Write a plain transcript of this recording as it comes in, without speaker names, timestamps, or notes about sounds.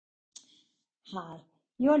Hi,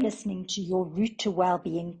 you're listening to your Route to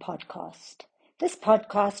Wellbeing podcast. This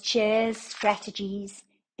podcast shares strategies,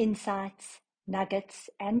 insights, nuggets,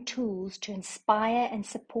 and tools to inspire and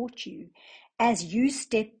support you as you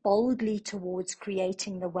step boldly towards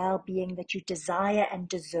creating the well-being that you desire and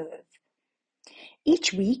deserve.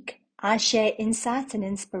 Each week, I share insights and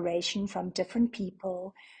inspiration from different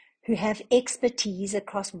people who have expertise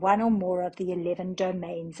across one or more of the 11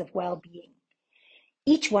 domains of well-being.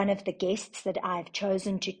 Each one of the guests that I've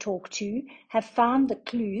chosen to talk to have found the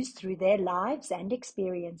clues through their lives and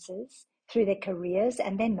experiences, through their careers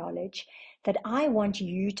and their knowledge that I want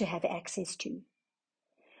you to have access to.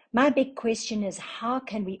 My big question is, how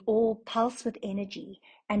can we all pulse with energy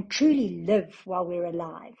and truly live while we're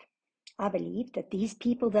alive? I believe that these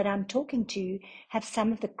people that I'm talking to have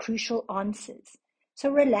some of the crucial answers. So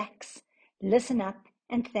relax, listen up,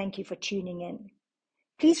 and thank you for tuning in.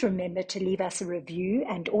 Please remember to leave us a review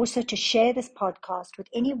and also to share this podcast with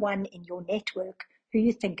anyone in your network who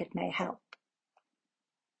you think it may help.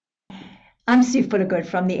 I'm Sue Fullergood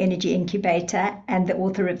from the Energy Incubator and the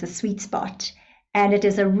author of The Sweet Spot. And it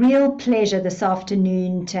is a real pleasure this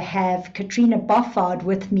afternoon to have Catriona Boffard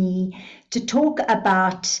with me to talk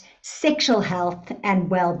about sexual health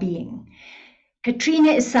and well-being.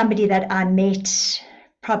 Catriona is somebody that I met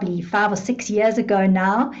probably 5 or 6 years ago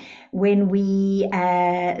now, when we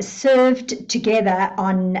served together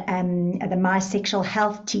on the My Sexual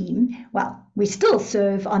Health team. Well, we still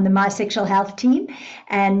serve on the My Sexual Health team,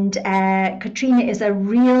 and Catriona is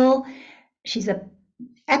she's an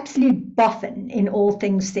absolute boffin in all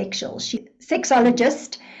things sexual. She's a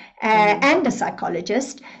sexologist and a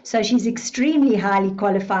psychologist, so she's extremely highly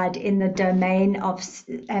qualified in the domain of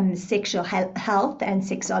sexual health and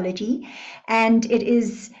sexology, and it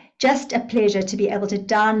is just a pleasure to be able to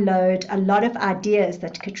download a lot of ideas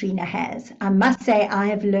that Catriona has. I must say I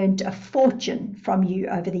have learned a fortune from you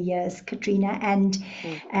over the years, Catriona, and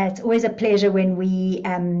it's always a pleasure when we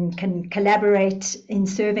can collaborate in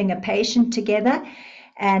serving a patient together.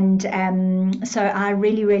 And so I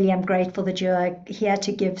really, really am grateful that you're here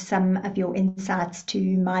to give some of your insights to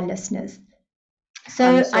my listeners.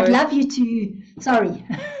 So I'd love you to, sorry.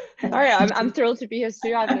 Sorry, I'm thrilled to be here,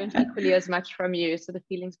 Sue. I've learned equally as much from you, so the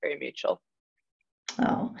feeling's very mutual.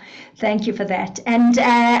 Oh, thank you for that. And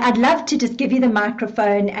I'd love to just give you the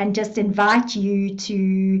microphone and just invite you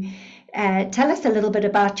to tell us a little bit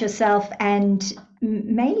about yourself, and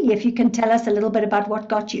mainly if you can tell us a little bit about what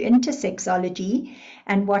got you into sexology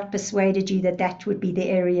and what persuaded you that that would be the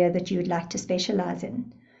area that you would like to specialize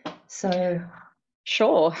in. So...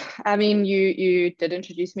 Sure. I mean, you did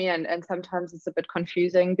introduce me, and sometimes it's a bit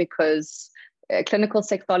confusing because clinical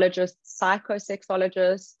sexologist,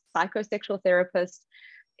 psychosexologist, psychosexual therapist.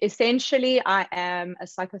 Essentially, I am a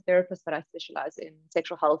psychotherapist, but I specialize in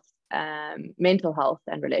sexual health, mental health,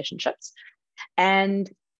 and relationships. And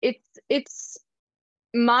it's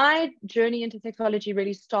my journey into sexology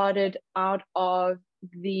really started out of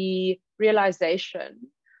the realization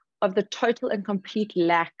of the total and complete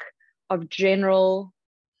lack of general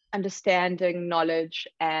understanding, knowledge,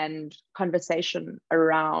 and conversation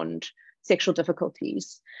around sexual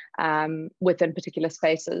difficulties within particular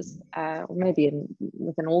spaces, or maybe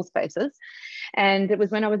within all spaces. And it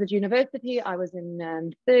was when I was at university. I was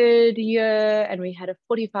in third year, and we had a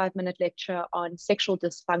 45-minute lecture on sexual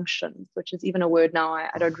dysfunctions, which is even a word now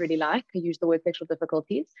I don't really like. I use the word sexual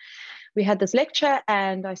difficulties. We had this lecture,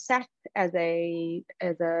 and I sat as a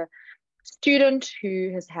student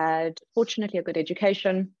who has had, fortunately, a good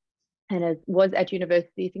education and was at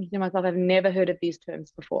university, thinking to myself, I've never heard of these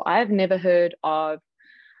terms before. I've never heard of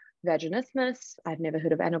vaginismus. I've never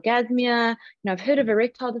heard of anorgasmia. I've heard of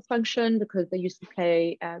erectile dysfunction because they used to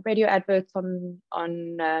play radio adverts on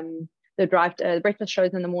the breakfast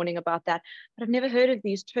shows in the morning about that. But I've never heard of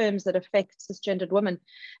these terms that affect cisgendered women.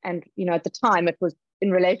 And, at the time it was in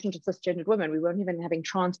relation to cisgendered women. We weren't even having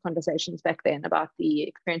trans conversations back then about the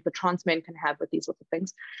experience that trans men can have with these sorts of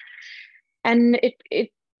things. And it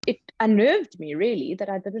unnerved me, really, that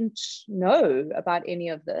I didn't know about any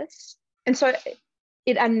of this. And so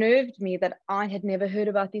it unnerved me that I had never heard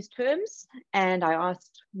about these terms, and I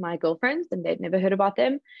asked my girlfriends and they'd never heard about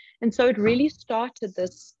them. And so it really started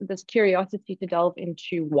this curiosity to delve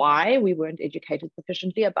into why we weren't educated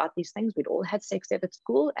sufficiently about these things. We'd all had sex ed at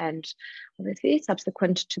school, and obviously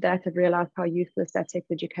subsequent to that I've realized how useless that sex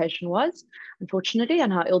education was, unfortunately,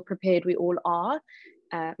 and how ill-prepared we all are,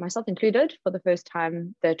 myself included, for the first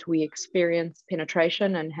time that we experience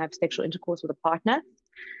penetration and have sexual intercourse with a partner.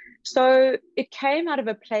 So it came out of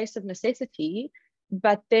a place of necessity,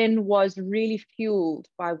 but then was really fueled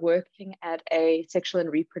by working at a sexual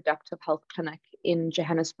and reproductive health clinic in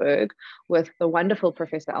Johannesburg with the wonderful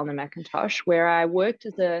Professor Elna McIntosh, where I worked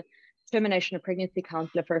as a termination of pregnancy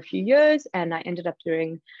counselor for a few years, and I ended up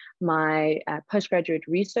doing my postgraduate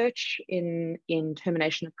research in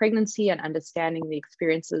termination of pregnancy and understanding the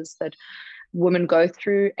experiences that women go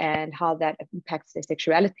through and how that impacts their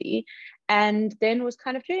sexuality, and then was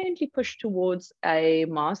kind of gently pushed towards a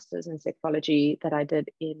master's in sexology that I did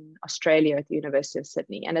in Australia at the University of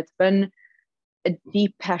Sydney. And it's been a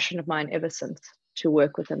deep passion of mine ever since to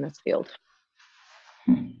work within this field.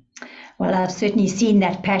 Well, I've certainly seen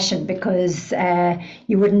that passion, because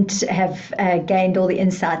you wouldn't have gained all the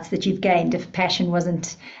insights that you've gained if passion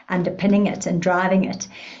wasn't underpinning it and driving it.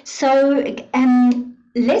 So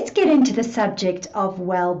let's get into the subject of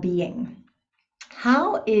well-being.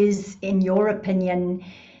 How is, in your opinion,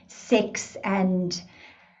 sex and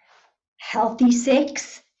healthy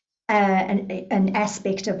sex an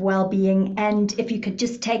aspect of well-being? And if you could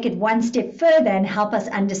just take it one step further and help us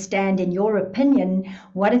understand, in your opinion,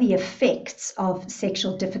 what are the effects of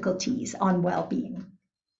sexual difficulties on well-being?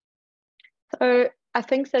 So I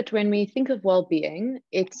think that when we think of well-being,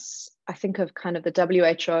 I think of kind of the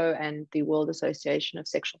WHO and the World Association of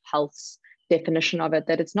Sexual Health's definition of it,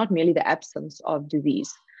 that it's not merely the absence of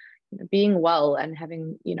disease. Being well and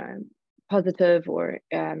having, positive or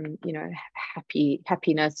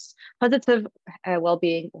happiness, positive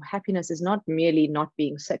well-being or happiness is not merely not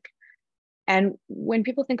being sick. And when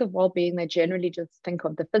people think of well-being, they generally just think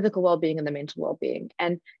of the physical well-being and the mental well-being.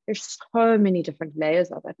 And there's so many different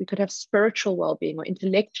layers of it. We could have spiritual well-being or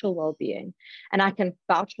intellectual well-being. And I can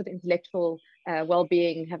vouch for the intellectual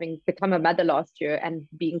well-being, having become a mother last year and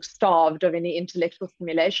being starved of any intellectual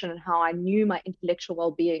stimulation, and how I knew my intellectual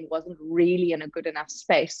well-being wasn't really in a good enough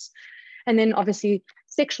space. And then obviously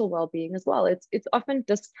sexual well-being as well. It's often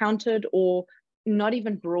discounted or not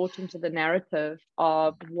even brought into the narrative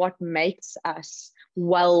of what makes us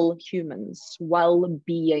well humans, well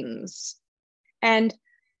beings. And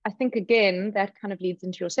I think, again, that kind of leads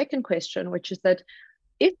into your second question, which is that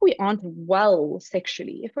if we aren't well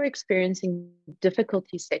sexually, if we're experiencing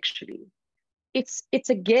difficulty sexually, it's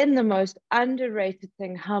again the most underrated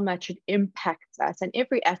thing, how much it impacts us in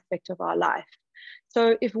every aspect of our life.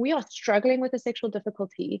 So if we are struggling with a sexual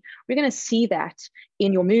difficulty, we're going to see that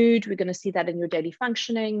in your mood. We're going to see that in your daily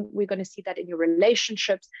functioning. We're going to see that in your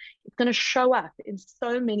relationships. It's going to show up in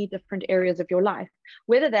so many different areas of your life,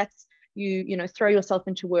 whether that's you throw yourself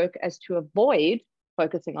into work as to avoid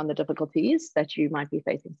focusing on the difficulties that you might be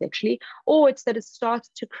facing sexually, or it's that it starts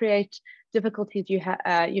to create difficulties you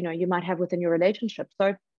might have within your relationship.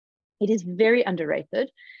 So it is very underrated.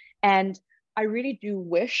 And I really do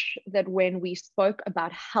wish that when we spoke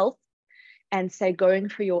about health and say going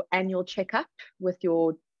for your annual checkup with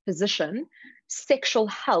your physician, sexual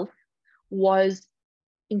health was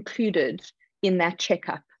included in that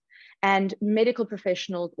checkup. And medical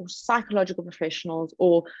professionals or psychological professionals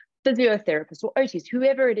or physiotherapists or OTs,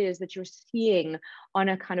 whoever it is that you're seeing on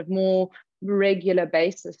a kind of more regular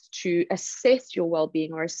basis to assess your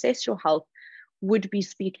well-being or assess your health, would be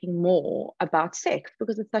speaking more about sex,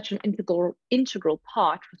 because it's such an integral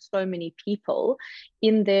part for so many people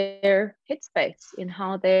in their headspace, in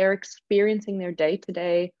how they're experiencing their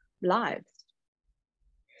day-to-day lives.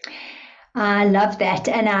 I love that.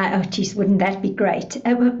 And geez, wouldn't that be great?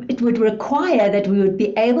 It would require that we would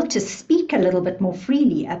be able to speak a little bit more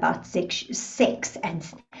freely about sex and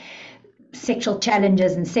sexual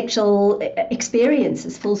challenges and sexual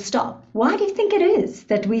experiences, full stop. Why do you think it is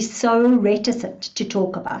that we're so reticent to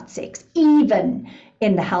talk about sex, even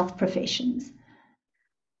in the health professions?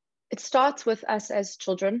 It starts with us as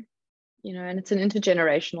children, and it's an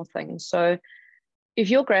intergenerational thing. So if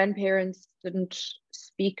your grandparents didn't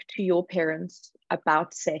speak to your parents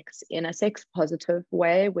about sex in a sex positive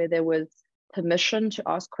way, where there was permission to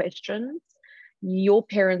ask questions, your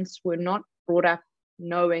parents were not brought up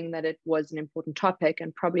knowing that it was an important topic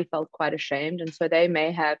and probably felt quite ashamed. And so they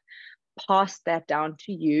may have passed that down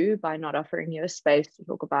to you by not offering you a space to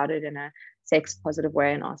talk about it in a sex positive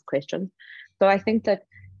way and ask questions. So I think that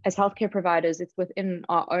as healthcare providers, it's within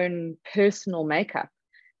our own personal makeup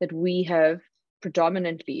that we have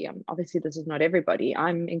predominantly, obviously this is not everybody,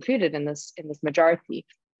 I'm included in this majority,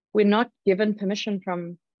 we're not given permission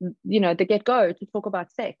from the get-go to talk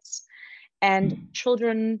about sex. And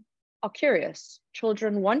children are curious.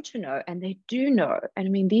 Children want to know, and they do know. And I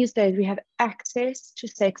mean, these days we have access to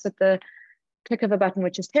sex at the click of a button,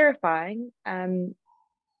 which is terrifying,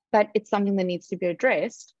 but it's something that needs to be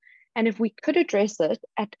addressed. And if we could address it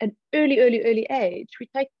at an early age, we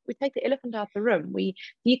take the elephant out the room. We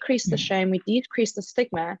decrease the shame, we decrease the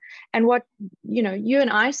stigma. And what you and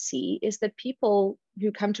I see is that people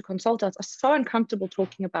who come to consult us are so uncomfortable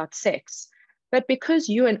talking about sex. But because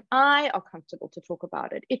you and I are comfortable to talk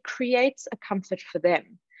about it, it creates a comfort for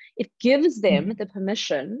them. It gives them the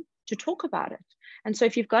permission to talk about it. And so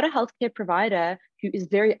if you've got a healthcare provider who is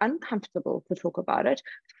very uncomfortable to talk about it,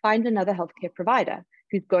 find another healthcare provider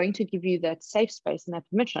who's going to give you that safe space and that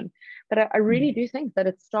permission. But I really do think that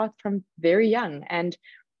it starts from very young. And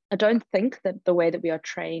I don't think that the way that we are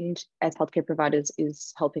trained as healthcare providers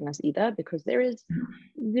is helping us either, because there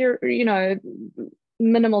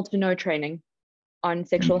minimal to no training on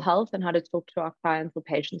sexual health and how to talk to our clients or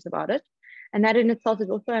patients about it. And that in itself is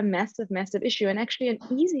also a massive, massive issue, and actually an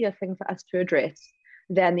easier thing for us to address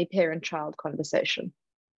than the parent-child conversation.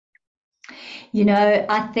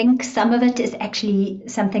 I think some of it is actually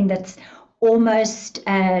something that's almost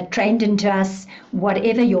trained into us,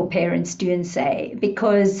 whatever your parents do and say.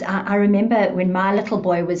 Because I remember when my little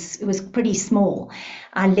boy was pretty small,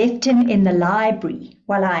 I left him in the library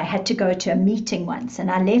while I had to go to a meeting once,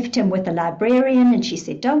 and I left him with a librarian, and she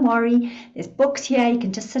said, "Don't worry, there's books here, you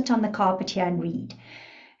can just sit on the carpet here and read."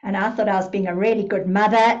 And I thought I was being a really good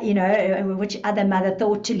mother, which other mother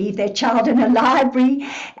thought to leave their child in a library.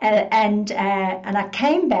 And I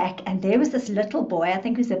came back, and there was this little boy, I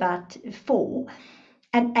think he was about 4,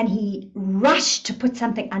 and he rushed to put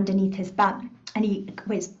something underneath his bum. And he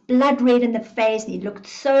was blood red in the face, and he looked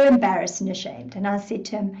so embarrassed and ashamed. And I said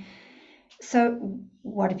to him, "So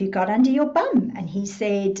what have you got under your bum?" And he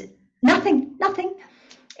said, "Nothing, nothing."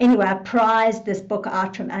 Anyway, I prized this book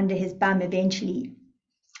out from under his bum eventually.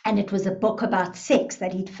 And it was a book about sex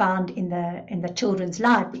that he'd found in the children's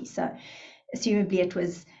library. So, assumably, it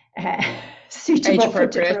was suitable for a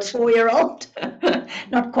 4-year-old.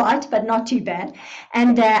 Not quite, but not too bad.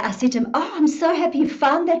 And I said to him, "Oh, I'm so happy you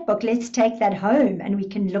found that book. Let's take that home and we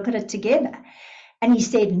can look at it together." And he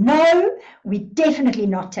said, "No, we're definitely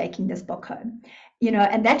not taking this book home."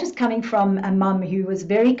 And that was coming from a mum who was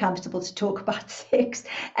very comfortable to talk about sex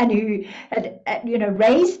and who had,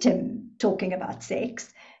 raised him talking about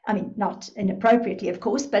sex. I mean, not inappropriately, of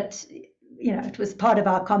course, but, it was part of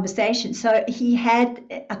our conversation. So he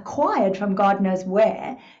had acquired from God knows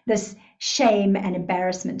where this shame and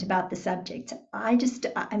embarrassment about the subject.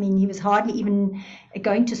 He was hardly even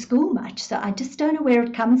going to school much. So I just don't know where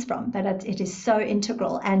it comes from, but it is so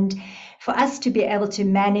integral. And for us to be able to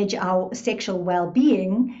manage our sexual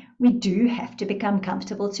well-being, we do have to become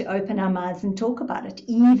comfortable to open our mouths and talk about it,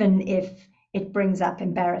 even if it brings up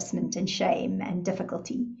embarrassment and shame and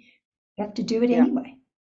difficulty. You have to do it anyway.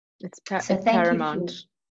 It's thank paramount. you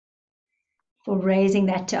for raising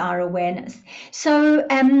that to our awareness. So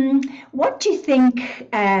what do you think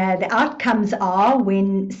the outcomes are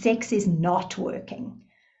when sex is not working?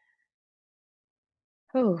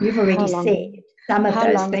 You've already said some of those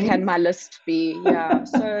things. How long can my list be? Yeah.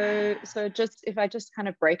 So just if I just kind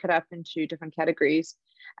of break it up into different categories,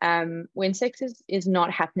 when sex is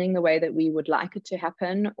not happening the way that we would like it to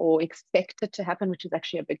happen or expect it to happen, which is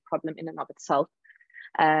actually a big problem in and of itself,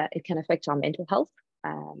 it can affect our mental health,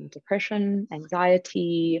 depression,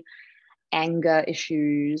 anxiety, anger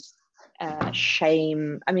issues,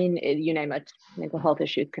 shame. I mean, you name it, mental health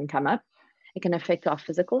issues can come up. It can affect our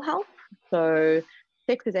physical health. So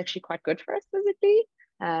sex is actually quite good for us physically.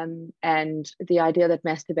 And the idea that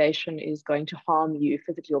masturbation is going to harm you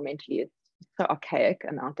physically or mentally is so archaic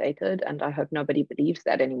and outdated. And I hope nobody believes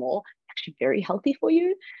that anymore. Actually very healthy for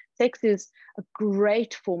you. Sex is a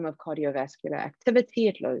great form of cardiovascular activity.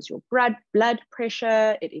 It lowers your blood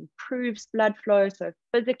pressure. It improves blood flow. So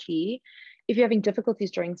physically, if you're having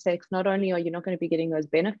difficulties during sex, not only are you not going to be getting those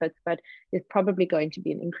benefits, but there's probably going to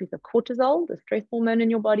be an increase of cortisol, the stress hormone in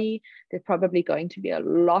your body. There's probably going to be a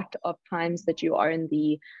lot of times that you are in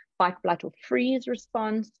the fight, flight, or freeze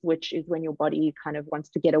response, which is when your body kind of wants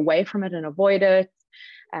to get away from it and avoid it,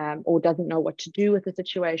 or doesn't know what to do with the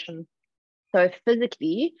situation. So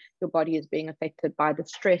physically, your body is being affected by the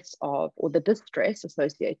stress of, or the distress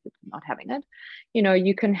associated with not having it.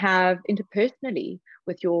 You can have interpersonally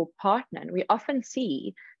with your partner. And we often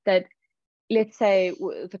see that, let's say,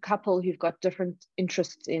 the couple who've got different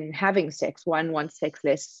interests in having sex, one wants sex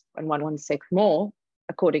less and one wants sex more,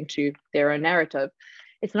 according to their own narrative.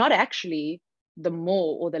 It's not actually the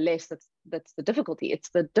more or the less that's the difficulty. It's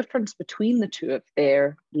the difference between the two of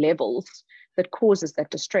their levels that causes that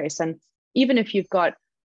distress. And even if you've got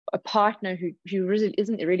a partner who really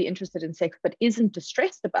isn't really interested in sex but isn't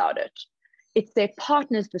distressed about it, it's their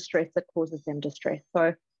partner's distress that causes them distress.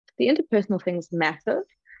 So the interpersonal thing is massive.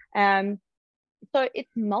 so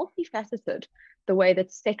it's multifaceted, the way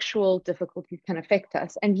that sexual difficulties can affect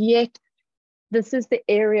us. And yet, this is the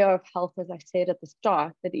area of health, as I said at the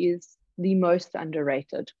start, that is the most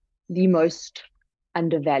underrated, the most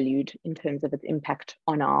undervalued in terms of its impact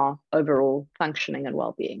on our overall functioning and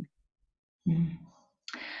well-being.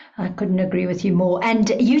 I couldn't agree with you more. And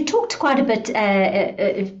you talked quite a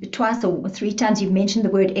bit, twice or three times you've mentioned the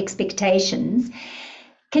word expectations.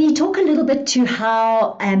 Can you talk a little bit to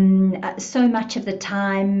how so much of the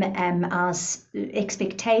time our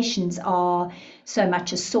expectations are so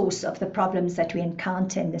much a source of the problems that we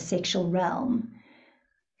encounter in the sexual realm?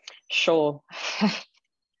 Sure.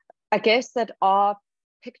 I guess that our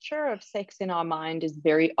picture of sex in our mind is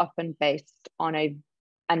very often based on an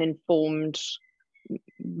uninformed,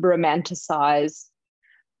 romanticized,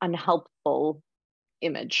 unhelpful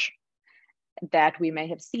image that we may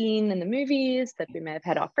have seen in the movies, that we may have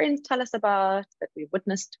had our friends tell us about, that we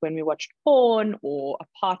witnessed when we watched porn, or a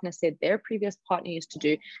partner said their previous partner used to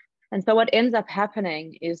do. And so what ends up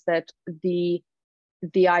happening is that the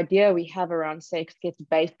idea we have around sex gets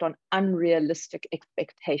based on unrealistic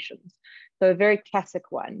expectations. So a very classic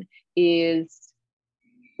one is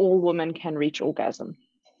all women can reach orgasm.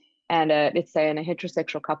 And let's say in a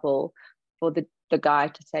heterosexual couple, for the guy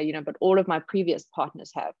to say, but all of my previous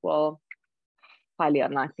partners have. Well, highly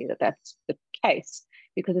unlikely that that's the case,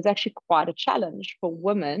 because it's actually quite a challenge for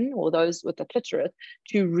women or those with the clitoris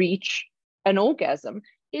to reach an orgasm,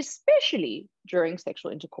 especially during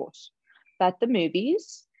sexual intercourse. But the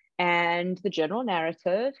movies and the general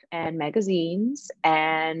narrative and magazines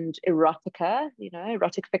and erotica,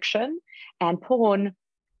 erotic fiction and porn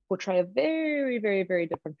portray a very, very, very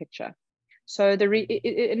different picture. So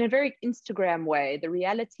in a very Instagram way, the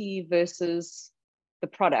reality versus the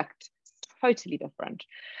product is totally different.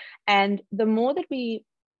 And the more that we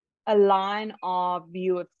align our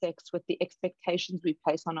view of sex with the expectations we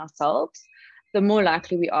place on ourselves, the more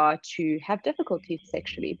likely we are to have difficulties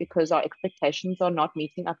sexually, because our expectations are not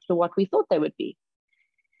meeting up to what we thought they would be.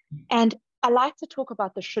 And I like to talk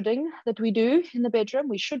about the shoulding that we do in the bedroom.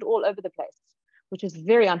 We should all over the place, which is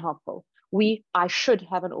very unhelpful. I should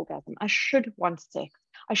have an orgasm. I should want sex.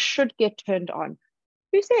 I should get turned on.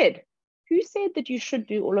 Who said? Who said that you should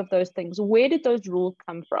do all of those things? Where did those rules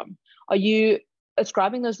come from? Are you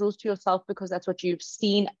ascribing those rules to yourself because that's what you've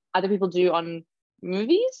seen other people do on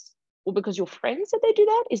movies? Or because your friends said they do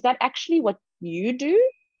that? Is that actually what you do?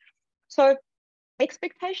 So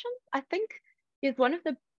expectations, I think, is one of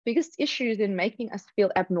the biggest issues in making us feel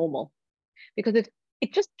abnormal, because it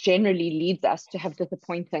just generally leads us to have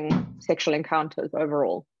disappointing sexual encounters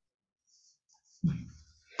overall.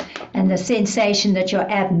 And the sensation that you're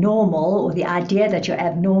abnormal, or the idea that you're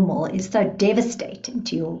abnormal, is so devastating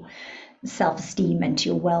to your self-esteem and to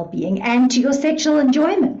your well-being and to your sexual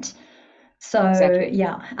enjoyment. So exactly.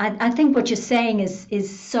 Yeah, I think what you're saying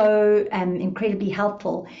is so incredibly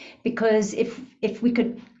helpful, because if we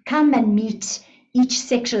could come and meet each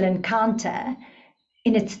sexual encounter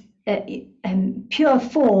in its pure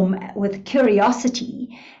form with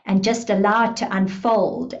curiosity and just allow it to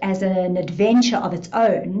unfold as an adventure of its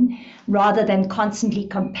own, rather than constantly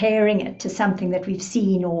comparing it to something that we've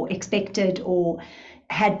seen or expected or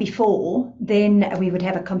had before, then we would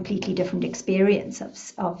have a completely different experience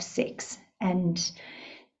of sex. And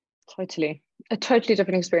a totally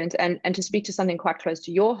different experience. And to speak to something quite close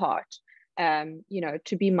to your heart,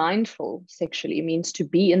 to be mindful sexually means to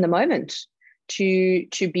be in the moment, to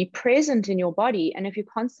be present in your body. And if you're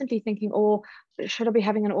constantly thinking, oh, should I be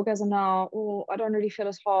having an orgasm now? Or I don't really feel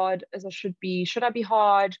as hard as I should be. Should I be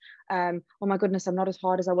hard? Oh my goodness, I'm not as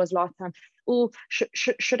hard as I was last time. Oh,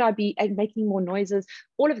 should I be making more noises?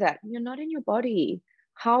 All of that. You're not in your body.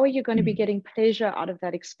 How are you going to be getting pleasure out of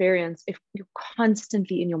that experience if you're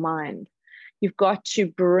constantly in your mind? You've got to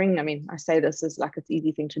bring, I say this is like it's an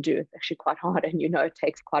easy thing to do. It's actually quite hard. And, it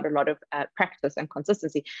takes quite a lot of practice and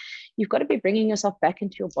consistency. You've got to be bringing yourself back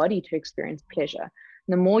into your body to experience pleasure. And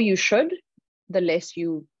the more you should, the less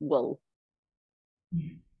you will.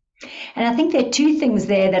 And I think there are two things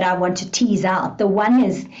there that I want to tease out. The one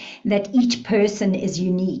is that each person is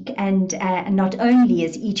unique, and not only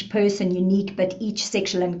is each person unique, but each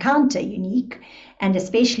sexual encounter unique, and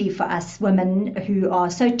especially for us women who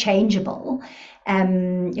are so changeable,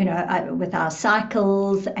 with our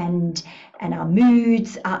cycles and our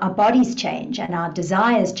moods, our bodies change and our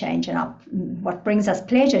desires change, and what brings us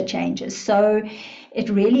pleasure changes. So it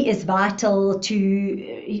really is vital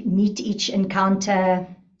to meet each encounter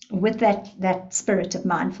with that spirit of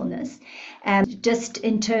mindfulness. Just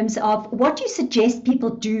in terms of what you suggest people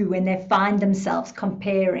do when they find themselves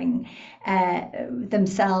comparing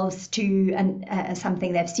themselves to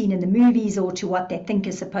something they've seen in the movies or to what they think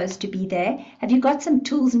is supposed to be there. Have you got some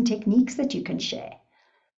tools and techniques that you can share?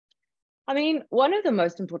 I mean, one of the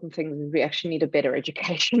most important things is we actually need a better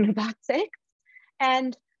education about sex.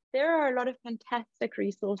 And there are a lot of fantastic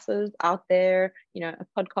resources out there, you know, a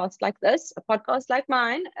podcast like this, a podcast like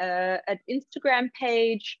mine, an Instagram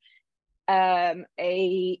page, a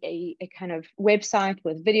kind of website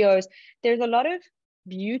with videos. There's a lot of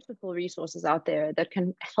beautiful resources out there that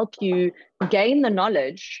can help you gain the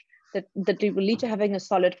knowledge that will lead to having a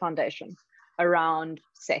solid foundation around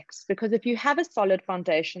sex. Because if you have a solid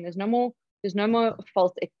foundation, there's no more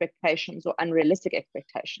false expectations or unrealistic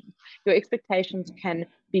expectations. Your expectations can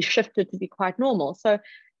be shifted to be quite normal. So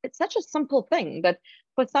it's such a simple thing that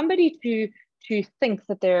for somebody to think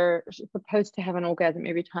that they're supposed to have an orgasm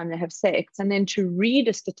every time they have sex, and then to read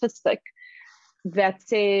a statistic that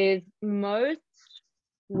says most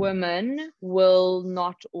women will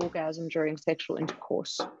not orgasm during sexual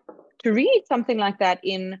intercourse. To read something like that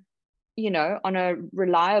in, you know,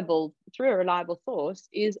 through a reliable source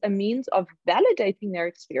is a means of validating their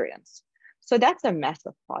experience. So that's a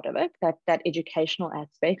massive part of it, that educational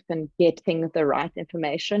aspect and getting the right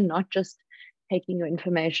information, not just taking your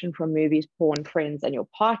information from movies, porn, friends, and your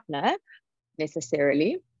partner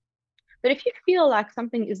necessarily. But if you feel like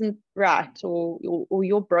something isn't right or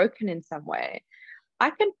you're broken in some way, I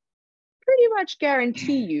can pretty much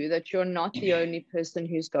guarantee you that you're not the only person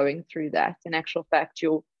who's going through that. In actual fact,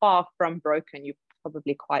 you're far from broken. You're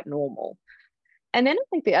probably quite normal. And then I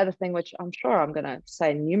think the other thing, which I'm sure I'm going to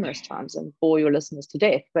say numerous times and bore your listeners to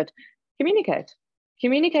death, but communicate.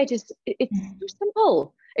 Communicate it's too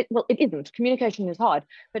simple. Well, it isn't. Communication is hard,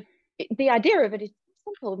 but the idea of it is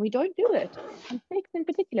simple. We don't do it. And sex in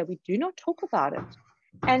particular, we do not talk about it.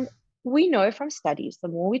 And we know from studies, the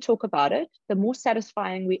more we talk about it, the more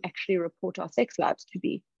satisfying we actually report our sex lives to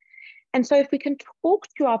be. And so if we can talk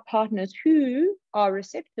to our partners who are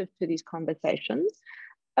receptive to these conversations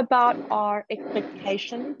about our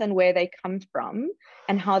expectations and where they come from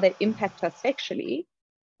and how they impact us sexually,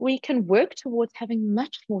 we can work towards having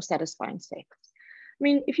much more satisfying sex. I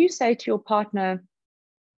mean, if you say to your partner,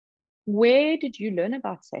 where did you learn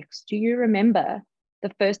about sex? Do you remember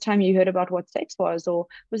the first time you heard about what sex was? Or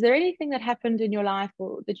was there anything that happened in your life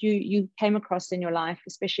or that you came across in your life,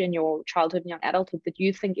 especially in your childhood and young adulthood, that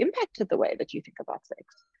you think impacted the way that you think about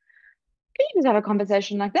sex? Can you just have a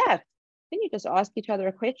conversation like that? Then you just ask each other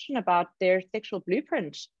a question about their sexual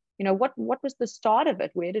blueprint. You know, what was the start of it?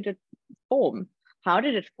 Where did it form? How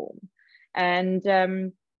did it form?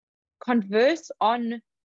 And converse on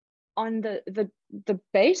the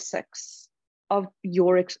basics of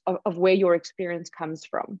where your experience comes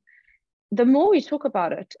from. The more we talk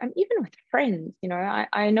about it, and even with friends, you know,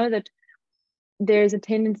 I know that there's a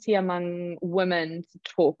tendency among women to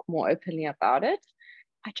talk more openly about it.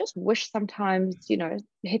 I just wish sometimes, you know,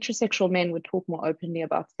 heterosexual men would talk more openly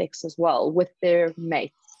about sex as well with their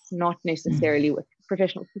mates, not necessarily with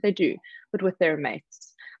professionals, but they do, but with their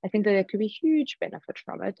mates. I think that there could be huge benefit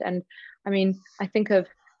from it. And I mean, I think of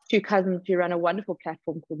two cousins who run a wonderful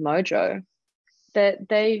platform called Mojo. That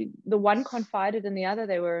the one confided in the other,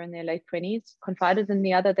 they were in their late 20s, confided in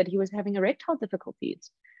the other that he was having erectile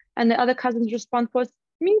difficulties. And the other cousin's response was,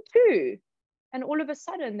 me too. And all of a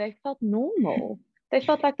sudden they felt normal. They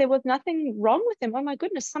felt like there was nothing wrong with them. Oh my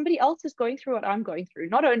goodness, somebody else is going through what I'm going through.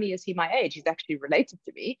 Not only is he my age, he's actually related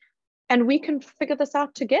to me. And we can figure this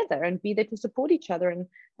out together and be there to support each other. And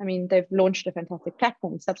I mean, they've launched a fantastic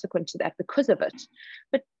platform subsequent to that because of it.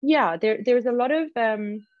 But yeah, there's a lot of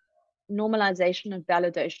normalization and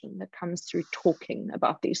validation that comes through talking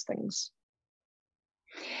about these things.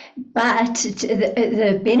 But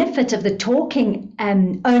the benefit of the talking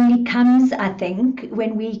only comes, I think,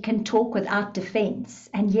 when we can talk without defense.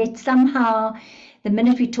 And yet somehow, the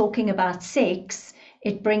minute we're talking about sex,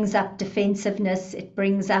 it brings up defensiveness, it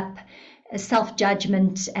brings up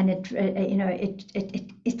self-judgment, and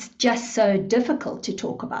it's just so difficult to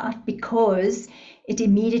talk about because it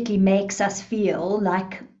immediately makes us feel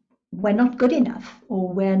like we're not good enough or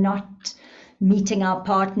we're not meeting our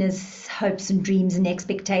partner's hopes and dreams and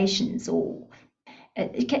expectations. Or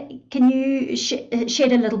can you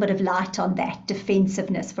shed a little bit of light on that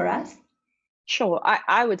defensiveness for us? Sure.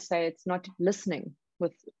 I would say it's not listening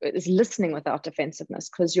it's listening without defensiveness,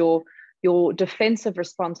 because your defensive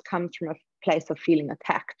response comes from a place of feeling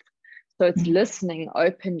attacked. So it's listening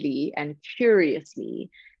openly and curiously,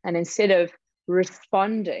 and instead of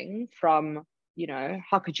responding from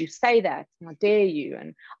how could you say that? How dare you?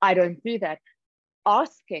 And I don't do that.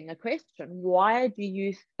 Asking a question, why do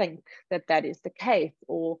you think that is the case?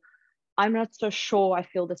 Or I'm not so sure, I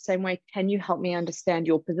feel the same way. Can you help me understand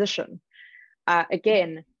your position?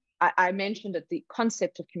 Again, I mentioned that the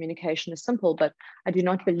concept of communication is simple, but I do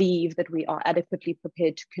not believe that we are adequately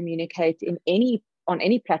prepared to communicate on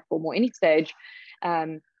any platform or any stage,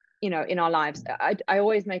 in our lives. I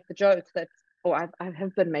always make the joke that, or I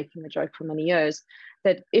have been making the joke for many years,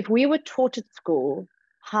 that if we were taught at school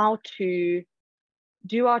how to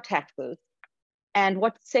do our taxes and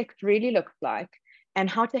what sex really looks like and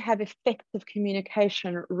how to have effective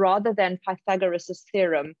communication rather than Pythagoras'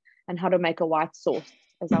 theorem and how to make a white sauce,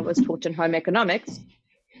 as I was taught in home economics,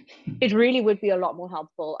 it really would be a lot more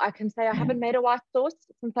helpful. I can say I haven't made a white sauce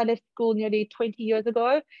since I left school nearly 20 years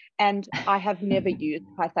ago, and I have never used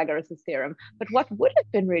Pythagoras' theorem. But what would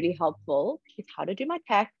have been really helpful is how to do my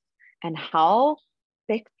tax and how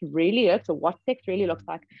sex really is, or what sex really looks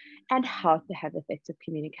like, and how to have effective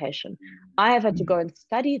communication. I have had to go and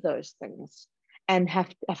study those things and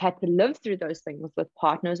I've had to live through those things with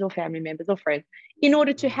partners or family members or friends in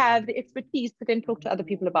order to have the expertise to then talk to other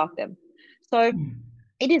people about them. So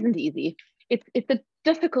it isn't easy. It's a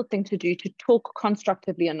difficult thing to do, to talk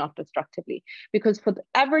constructively and not destructively, because for the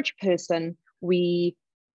average person, we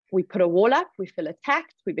put a wall up, we feel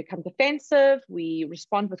attacked, we become defensive, we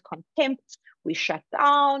respond with contempt, we shut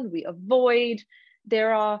down, we avoid.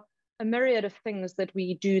 There are a myriad of things that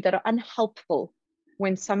we do that are unhelpful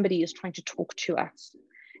when somebody is trying to talk to us.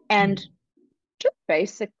 And just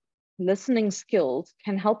basic listening skills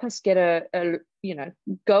can help us get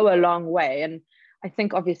go a long way. And I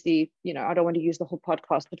think obviously, I don't want to use the whole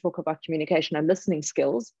podcast to talk about communication and listening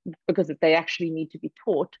skills because they actually need to be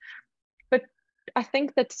taught. But I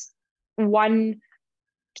think that's one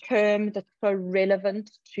term that's so relevant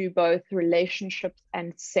to both relationships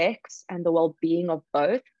and sex and the well-being of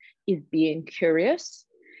both is being curious.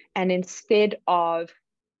 And instead of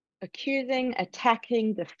accusing,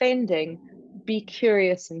 attacking, defending, be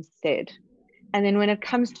curious instead. And then when it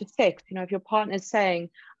comes to sex, if your partner is saying,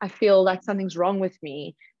 I feel like something's wrong with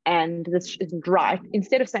me and this isn't right,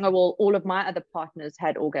 instead of saying, oh, well, all of my other partners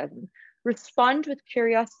had orgasm, respond with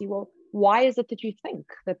curiosity. Well, why is it that you think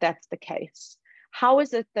that that's the case? How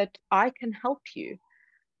is it that I can help you?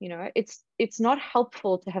 It's not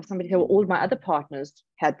helpful to have somebody say, well, all my other partners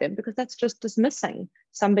had them, because that's just dismissing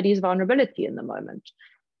somebody's vulnerability in the moment.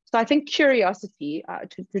 So I think curiosity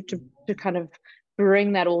to kind of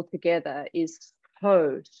bring that all together is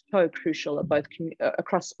so crucial, both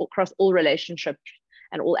across all relationships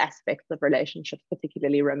and all aspects of relationships,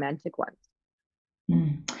 particularly romantic ones.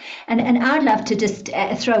 And I'd love to just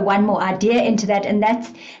throw one more idea into that, and that's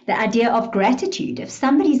the idea of gratitude. If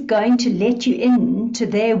somebody's going to let you into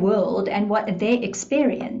their world and what their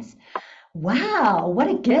experience, wow, what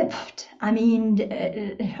a gift. I mean,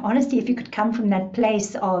 honestly, if you could come from that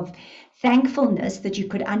place of thankfulness that you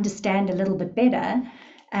could understand a little bit better,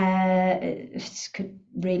 it could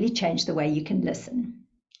really change the way you can listen.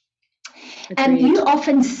 You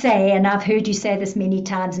often say, and I've heard you say this many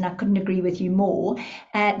times, and I couldn't agree with you more,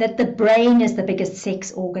 that the brain is the biggest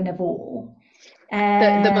sex organ of all.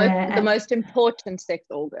 The most important sex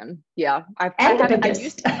organ. Yeah. No,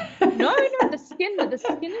 the skin is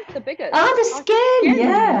the biggest. The skin,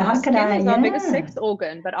 yeah. How can I? Our skin is our biggest sex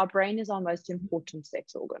organ, but our brain is our most important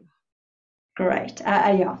sex organ. Great.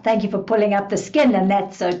 Thank you for pulling up the skin, and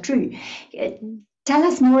that's so true. Tell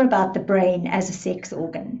us more about the brain as a sex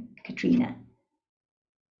organ, Catriona.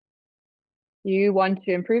 You want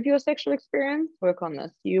to improve your sexual experience? Work on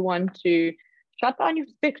this. You want to shut down your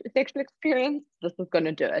sexual experience? This is going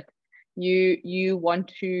to do it. You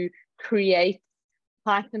want to create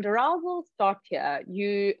heightened arousal? Start here.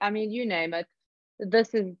 You name it.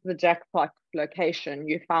 This is the jackpot location.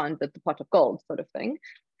 You found at the pot of gold, sort of thing.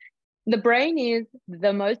 The brain is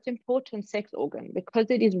the most important sex organ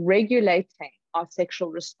because it is regulating our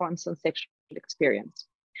sexual response and sexual experience.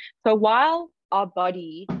 So while our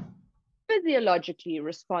body physiologically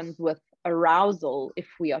responds with arousal if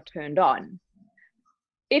we are turned on,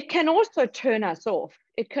 it can also turn us off.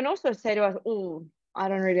 It can also say to us, oh, I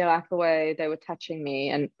don't really like the way they were touching me,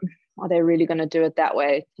 and are they really going to do it that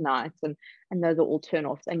way tonight? And those are all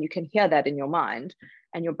turn-offs. And you can hear that in your mind,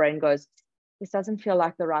 and your brain goes, this doesn't feel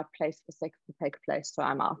like the right place for sex to take place, so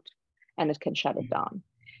I'm out. And it can shut it down.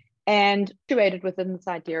 And situated within this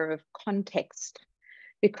idea of context,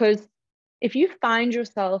 because if you find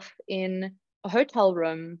yourself in a hotel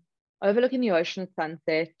room overlooking the ocean at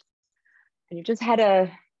sunset, and you just had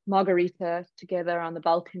a margarita together on the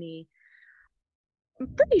balcony, I'm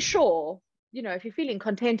pretty sure if you're feeling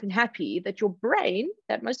content and happy, that your brain,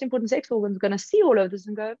 that most important sex organ, is going to see all of this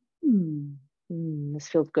and go, this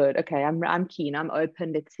feels good. Okay, I'm keen, I'm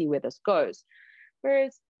open, let's see where this goes.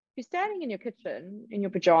 Whereas if you're standing in your kitchen in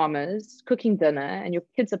your pajamas, cooking dinner, and your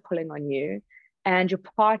kids are pulling on you, and your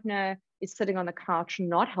partner is sitting on the couch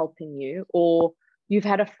not helping you, or you've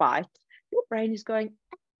had a fight, your brain is going,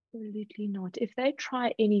 absolutely not. If they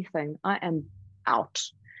try anything, I am out.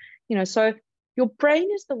 So your brain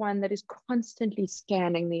is the one that is constantly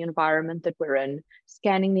scanning the environment that we're in,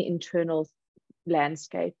 scanning the internal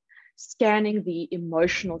landscape, scanning the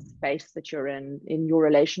emotional space that you're in your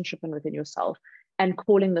relationship and within yourself, and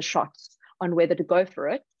calling the shots on whether to go for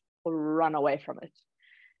it or run away from it.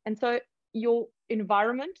 And so your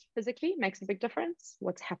environment physically makes a big difference.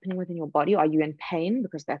 What's happening within your body? Are you in pain?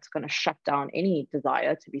 Because that's going to shut down any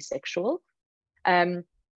desire to be sexual.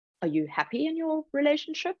 Are you happy in your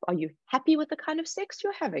relationship? Are you happy with the kind of sex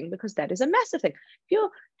you're having? Because that is a massive thing. If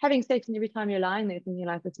you're having sex and every time you're lying there thinking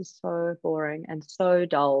like, this is so boring and so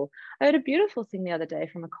dull. I heard a beautiful thing the other day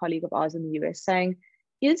from a colleague of ours in the US saying,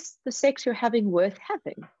 is the sex you're having worth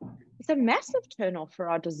having? It's a massive turnoff for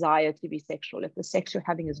our desire to be sexual if the sex you're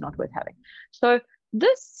having is not worth having. So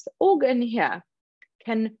this organ here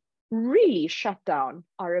can really shut down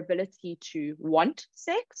our ability to want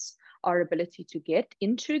sex, our ability to get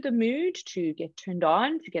into the mood, to get turned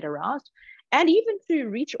on, to get aroused, and even to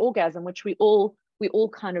reach orgasm, which we all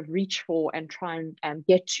kind of reach for and try and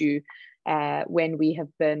get to when we have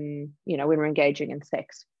been, when we're engaging in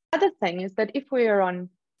sex. Other thing is that if we are on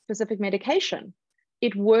specific medication,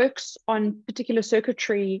 it works on particular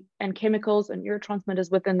circuitry and chemicals and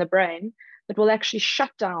neurotransmitters within the brain that will actually shut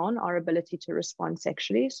down our ability to respond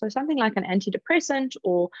sexually. So something like an antidepressant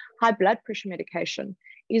or high blood pressure medication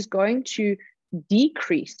is going to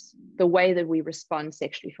decrease the way that we respond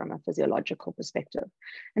sexually from a physiological perspective.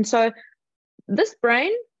 And so this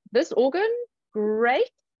brain, this organ, great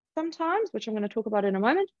sometimes, which I'm going to talk about in a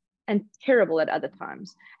moment, and terrible at other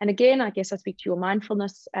times. And again, I guess I speak to your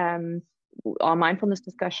mindfulness, our mindfulness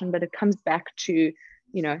discussion, but it comes back to,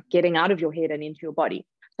 getting out of your head and into your body.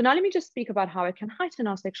 So now let me just speak about how it can heighten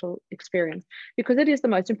our sexual experience, because it is the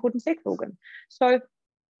most important sex organ. So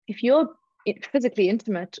if you're physically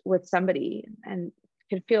intimate with somebody and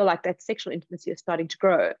can feel like that sexual intimacy is starting to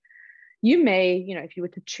grow, you may, if you were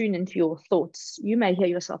to tune into your thoughts, you may hear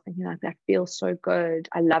yourself thinking like, that feels so good.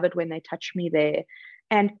 I love it when they touch me there.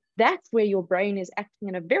 And that's where your brain is acting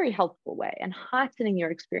in a very helpful way and heightening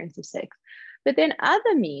your experience of sex. But then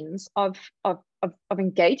other means of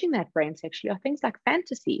engaging that brain sexually are things like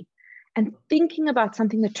fantasy and thinking about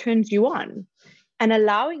something that turns you on and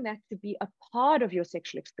allowing that to be a part of your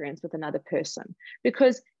sexual experience with another person.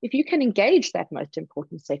 Because if you can engage that most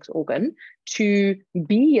important sex organ to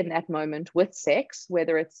be in that moment with sex,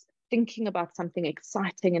 whether it's thinking about something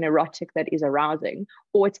exciting and erotic that is arousing,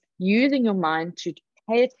 or it's using your mind to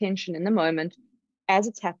pay attention in the moment as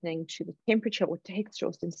it's happening to the temperature or texture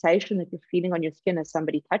or sensation that you're feeling on your skin as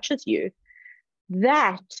somebody touches you,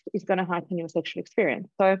 that is going to heighten your sexual experience.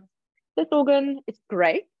 So this organ, it's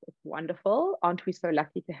great, it's wonderful. Aren't we so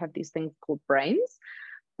lucky to have these things called brains?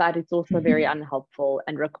 But it's also very unhelpful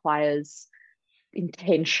and requires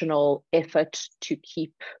intentional effort to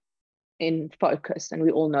keep in focus. And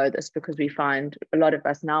we all know this because we find a lot of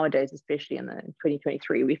us nowadays, especially in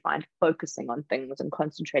 2023, we find focusing on things and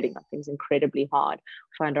concentrating on things incredibly hard.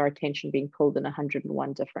 We find our attention being pulled in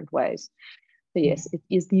 101 different ways. So yes, it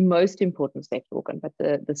is the most important sex organ, but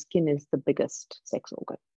the skin is the biggest sex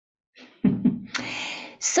organ.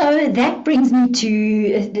 So that brings me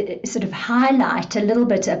to sort of highlight a little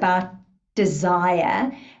bit about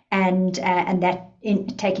desire and that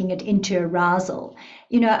taking it into arousal.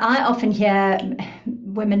 I often hear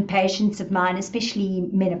women patients of mine, especially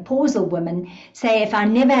menopausal women, say, if I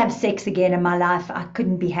never have sex again in my life, I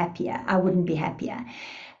couldn't be happier. I wouldn't be happier.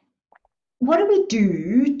 What do we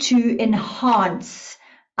do to enhance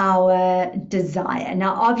our desire?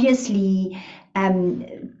 Now, obviously,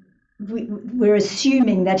 we're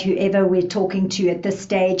assuming that whoever we're talking to at this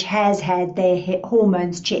stage has had their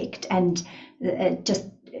hormones checked, and just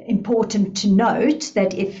important to note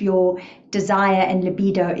that if your desire and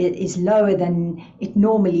libido is lower than it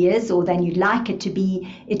normally is or than you'd like it to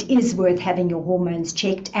be, it is worth having your hormones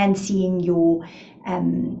checked and seeing your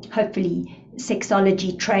hopefully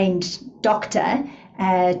sexology trained doctor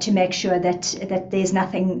to make sure that there's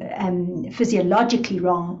nothing physiologically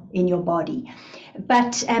wrong in your body.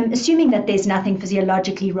 But assuming that there's nothing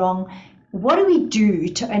physiologically wrong, what do we do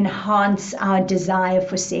to enhance our desire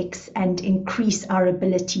for sex and increase our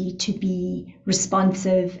ability to be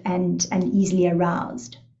responsive and easily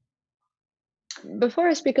aroused? Before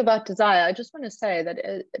I speak about desire, I just want to say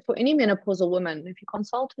that for any menopausal woman, if you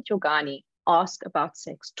consult with your gynae, ask about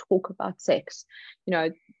sex, talk about sex. You know,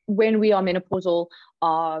 when we are menopausal,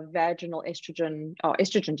 our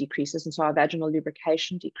estrogen decreases, and so our vaginal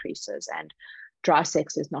lubrication decreases, and dry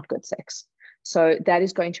sex is not good sex. So that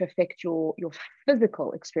is going to affect your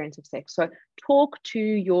physical experience of sex. So talk to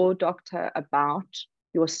your doctor about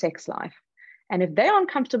your sex life. And if they aren't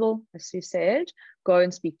comfortable, as you said, go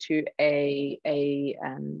and speak to a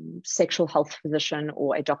sexual health physician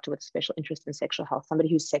or a doctor with special interest in sexual health, somebody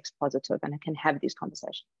who's sex positive and can have these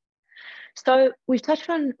conversations. So we've touched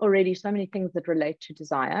on already so many things that relate to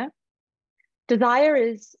desire. Desire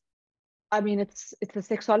is, I mean, it's the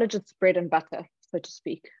sexologist's bread and butter, so to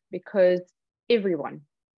speak, because everyone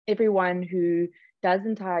who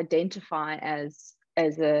doesn't identify as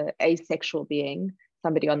a asexual being,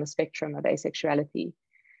 somebody on the spectrum of asexuality,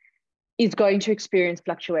 is going to experience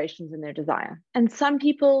fluctuations in their desire. And some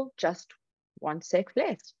people just want sex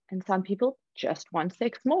less, and some people just want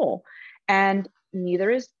sex more. And neither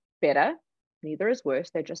is better, neither is worse,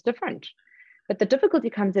 they're just different. But the difficulty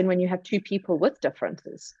comes in when you have two people with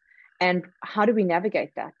differences. And how do we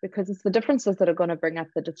navigate that? Because it's the differences that are going to bring up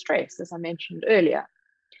the distress, as I mentioned earlier.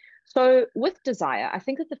 So with desire, I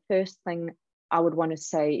think that the first thing I would want to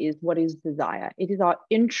say is, what is desire? It is our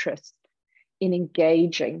interest in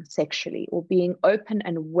engaging sexually, or being open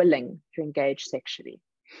and willing to engage sexually.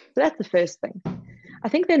 So that's the first thing. I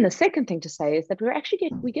think then the second thing to say is that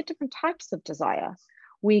we get different types of desire.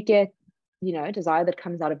 We get, desire that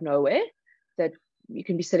comes out of nowhere, that you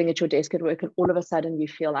can be sitting at your desk at work and all of a sudden you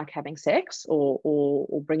feel like having sex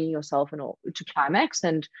or bringing yourself to climax,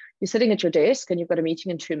 and you're sitting at your desk and you've got a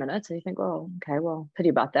meeting in 2 minutes and you think, oh, okay, well, pity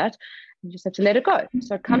about that. You just have to let it go.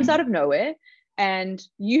 So it comes out of nowhere, and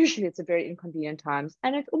usually it's at very inconvenient times,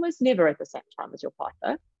 and it's almost never at the same time as your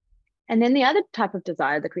partner. And then the other type of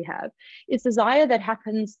desire that we have is desire that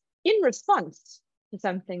happens in response to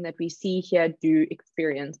something that we see, hear, do,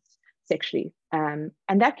 experience sexually. And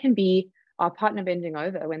that can be our partner bending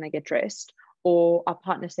over when they get dressed, or our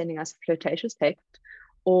partner sending us a flirtatious text,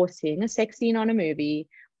 or seeing a sex scene on a movie,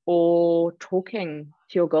 or talking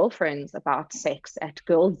to your girlfriends about sex at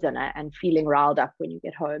girls' dinner and feeling riled up when you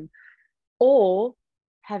get home, or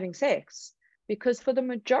having sex. Because for the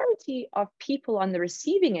majority of people on the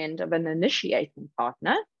receiving end of an initiating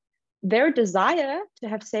partner, their desire to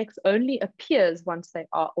have sex only appears once they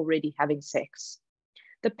are already having sex.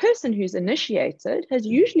 The person who's initiated has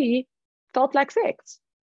usually felt like sex.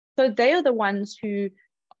 So they are the ones who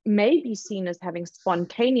may be seen as having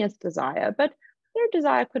spontaneous desire, but their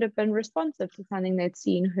desire could have been responsive to something they'd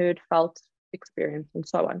seen, heard, felt, experienced, and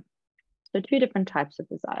so on. So two different types of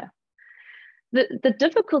desire. The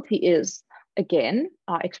difficulty is, again,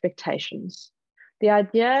 our expectations. The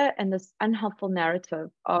idea and this unhelpful narrative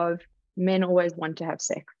of men always want to have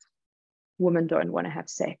sex, women don't want to have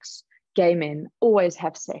sex, gay men always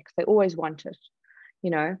have sex, they always want it.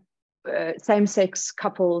 Same-sex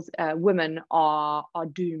couples, women are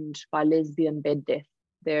doomed by lesbian bed death.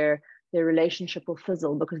 Their relationship will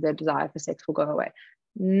fizzle because their desire for sex will go away.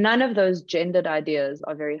 None of those gendered ideas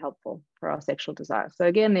are very helpful for our sexual desire. So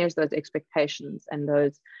again, there's those expectations and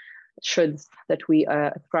those shoulds that we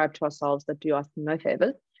ascribe to ourselves that do us no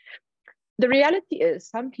favors. The reality is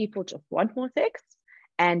some people just want more sex,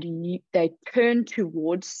 and they turn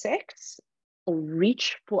towards sex or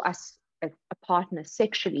reach for us as a partner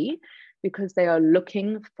sexually because they are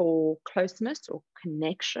looking for closeness or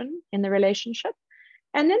connection in the relationship.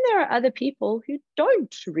 And then there are other people who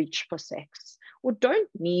don't reach for sex or don't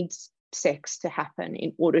need sex to happen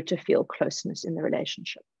in order to feel closeness in the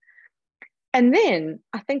relationship. And then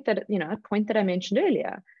I think that, a point that I mentioned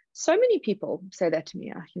earlier, so many people say that to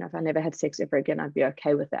me, if I never had sex ever again, I'd be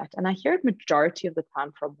okay with that. And I hear it majority of the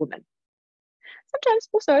time from women. Sometimes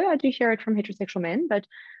also I do hear it from heterosexual men, but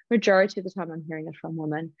majority of the time I'm hearing it from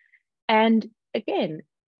women. And again,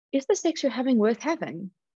 is the sex you're having worth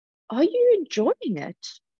having? Are you enjoying it?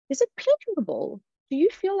 Is it pleasurable? Do you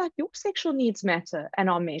feel like your sexual needs matter and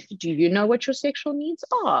are met? Do you know what your sexual needs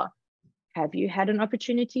are? Have you had an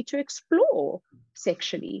opportunity to explore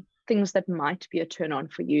sexually things that might be a turn on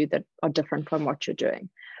for you that are different from what you're doing?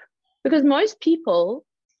 Because most people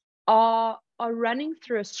are running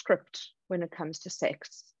through a script when it comes to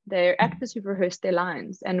sex. They're actors who've rehearsed their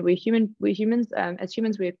lines, and we're humans. As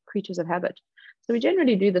humans, we're creatures of habit. So we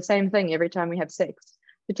generally do the same thing every time we have sex,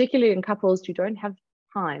 particularly in couples who don't have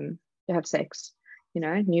time to have sex.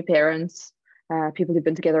 New parents, people who've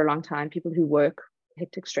been together a long time, people who work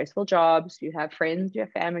hectic, stressful jobs, you have friends, you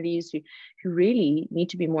have families who really need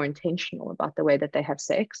to be more intentional about the way that they have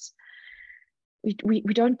sex. We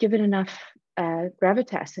don't give it enough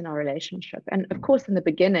gravitas in our relationship. And of course, in the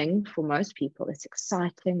beginning, for most people, it's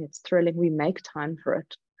exciting, it's thrilling, we make time for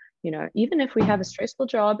it. Even if we have a stressful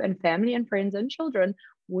job and family and friends and children,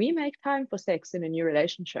 we make time for sex in a new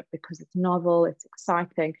relationship because it's novel, it's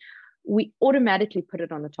exciting. We automatically put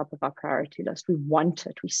it on the top of our priority list. We want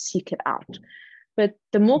it, we seek it out. But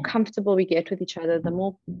the more comfortable we get with each other, the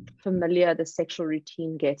more familiar the sexual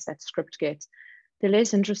routine gets, that script gets, the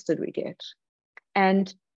less interested we get.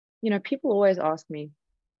 And, people always ask me,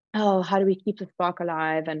 oh, how do we keep the spark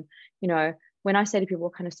alive? And, when I say to people,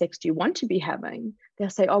 what kind of sex do you want to be having?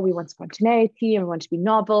 They'll say, oh, we want spontaneity and we want to be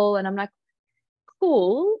novel. And I'm like,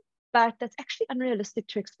 cool, but that's actually unrealistic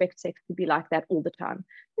to expect sex to be like that all the time.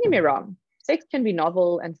 Don't get me wrong. Sex can be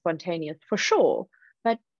novel and spontaneous for sure.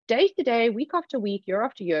 But day to day, week after week, year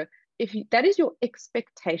after year, if that is your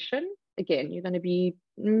expectation, again, you're going to be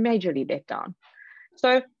majorly let down.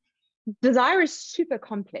 So desire is super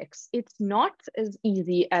complex. It's not as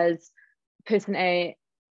easy as person A,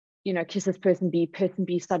 kisses person B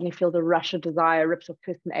suddenly feels a rush of desire, rips off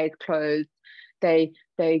person A's clothes, they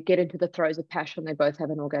get into the throes of passion, they both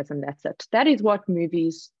have an orgasm, that's it. That is what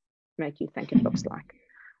movies make you think it looks like.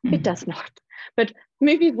 It does not. But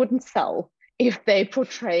movies wouldn't sell if they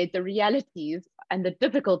portrayed the realities and the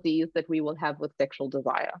difficulties that we will have with sexual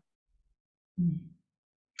desire.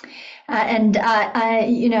 And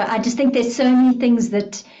I just think there's so many things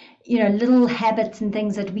that, little habits and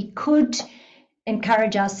things that we could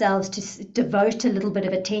encourage ourselves to devote a little bit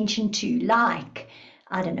of attention to, like,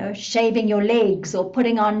 I don't know, shaving your legs or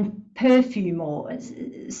putting on perfume or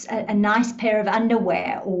a nice pair of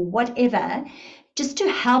underwear or whatever, just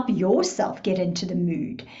to help yourself get into the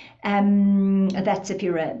mood. That's if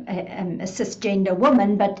you're a cisgender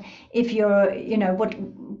woman, but if you're,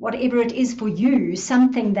 whatever it is for you,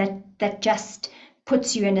 something that just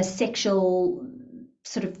puts you in a sexual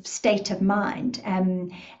sort of state of mind,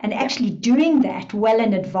 and actually doing that well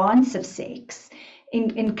in advance of sex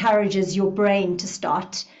encourages your brain to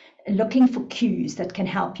start looking for cues that can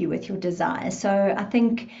help you with your desire. So I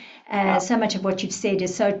think so much of what you've said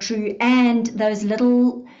is so true, and those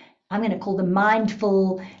little, I'm going to call them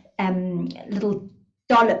mindful little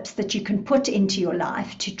dollops that you can put into your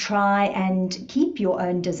life to try and keep your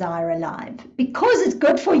own desire alive, because it's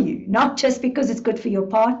good for you, not just because it's good for your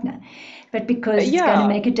partner, but because it's going to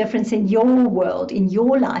make a difference in your world, in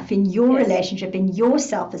your life, in your relationship, in your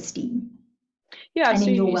self-esteem, and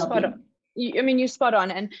in your well-being. You're spot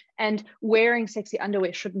on. And wearing sexy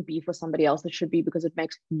underwear shouldn't be for somebody else. It should be because it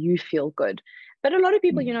makes you feel good. But a lot of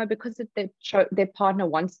people, because their partner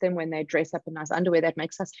wants them when they dress up in nice underwear, that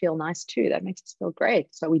makes us feel nice too. That makes us feel great.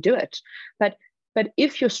 So we do it. But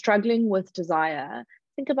if you're struggling with desire,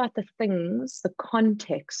 think about the things, the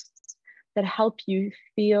contexts that help you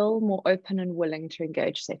feel more open and willing to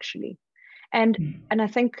engage sexually. And I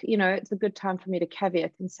think, it's a good time for me to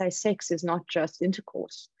caveat and say sex is not just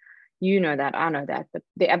intercourse. You know that, I know that, but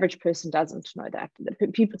the average person doesn't know that.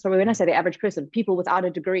 People, so when I say the average person, people without a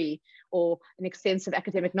degree or an extensive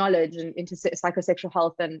academic knowledge into psychosexual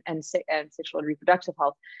health and sexual and reproductive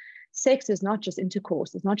health, sex is not just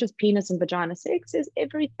intercourse. It's not just penis and vagina. Sex is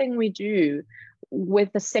everything we do with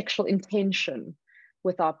a sexual intention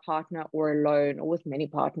with our partner or alone or with many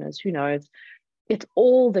partners, who knows. It's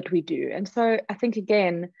all that we do. And so I think,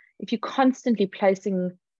 again, if you're constantly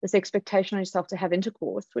placing this expectation on yourself to have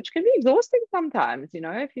intercourse, which can be exhausting sometimes,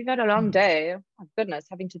 if you've had a long day, oh my goodness,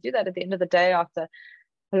 having to do that at the end of the day after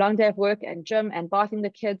a long day of work and gym and bathing the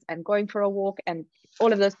kids and going for a walk and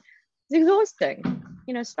all of this, it's exhausting.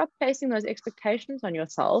 Stop placing those expectations on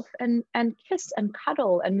yourself and kiss and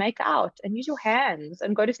cuddle and make out and use your hands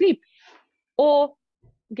and go to sleep. Or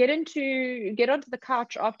get onto the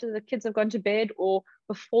couch after the kids have gone to bed or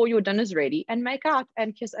before your dinner's ready and make out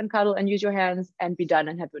and kiss and cuddle and use your hands and be done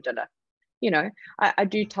and have your dinner. I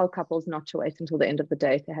do tell couples not to wait until the end of the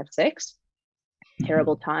day to have sex.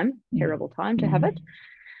 Terrible time to have it.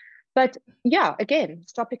 But yeah, again,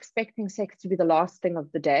 stop expecting sex to be the last thing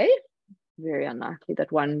of the day. Very unlikely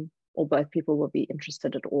that one or both people will be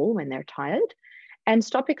interested at all when they're tired. And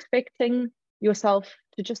stop expecting yourself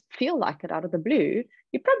to just feel like it out of the blue.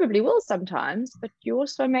 You probably will sometimes, but you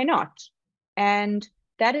also may not. And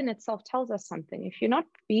that in itself tells us something. If you're not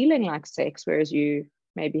feeling like sex, whereas you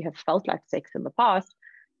maybe have felt like sex in the past,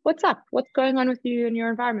 what's up? What's going on with you in your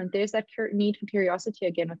environment? There's that need for curiosity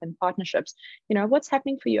again within partnerships. What's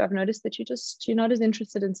happening for you? I've noticed that you're not as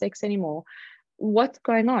interested in sex anymore. What's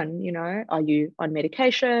going on? Are you on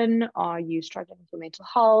medication? Are you struggling with your mental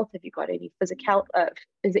health? Have you got any physical,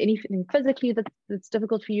 is there anything physically that's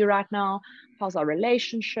difficult for you right now? How's our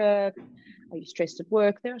relationship? Are you stressed at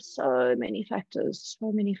work? There are so many factors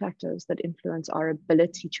that influence our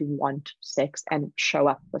ability to want sex and show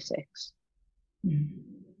up for sex.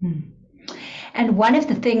 Mm-hmm. And one of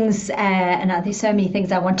the things, and there's so many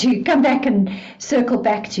things I want to come back and circle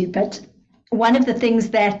back to, but one of the things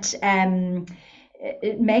that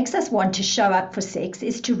it makes us want to show up for sex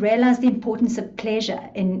is to realize the importance of pleasure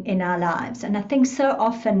in our lives. And I think so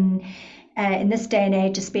often in this day and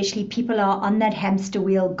age, especially, people are on that hamster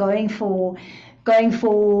wheel going for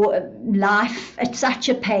life at such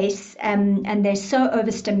a pace, and they're so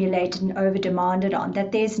overstimulated and overdemanded on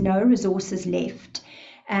that there's no resources left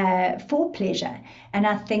for pleasure. And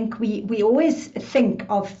I think we always think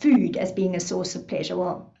of food as being a source of pleasure.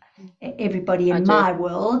 Well, everybody in my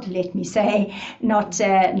world, let me say, not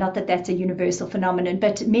that that's a universal phenomenon,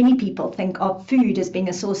 but many people think of food as being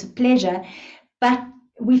a source of pleasure, but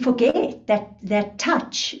we forget that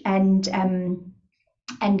touch and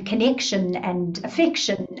connection and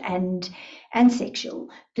affection and sexual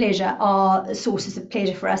pleasure are sources of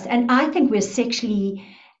pleasure for us. And I think we're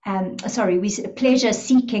we're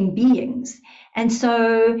pleasure-seeking beings. And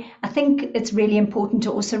so I think it's really important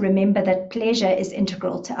to also remember that pleasure is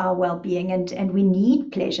integral to our well-being, and we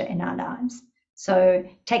need pleasure in our lives. So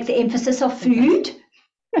take the emphasis off food,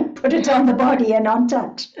 put it on the body and on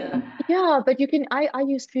touch. Yeah, but I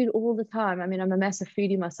use food all the time. I mean, I'm a massive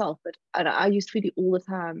foodie myself, but I use foodie all the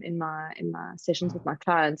time in my sessions with my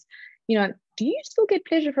clients. Do you still get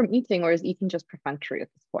pleasure from eating, or is eating just perfunctory at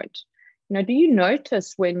this point? Do you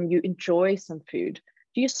notice when you enjoy some food?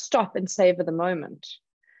 Do you stop and savor the moment?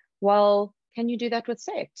 Well, can you do that with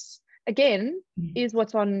sex? Again, is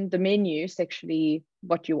what's on the menu sexually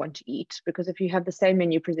what you want to eat? Because if you have the same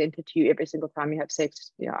menu presented to you every single time you have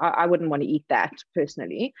sex, I wouldn't want to eat that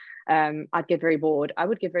personally. I'd get very bored. I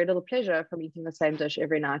would get very little pleasure from eating the same dish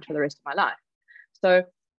every night for the rest of my life. So,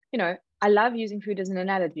 I love using food as an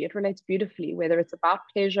analogy. It relates beautifully, whether it's about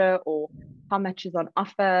pleasure or how much is on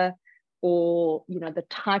offer, or the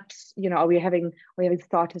types. Are we having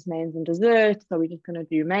starters, mains, and desserts? Are we just going to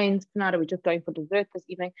do mains tonight? Are we just going for dessert this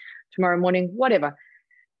evening, tomorrow morning, whatever?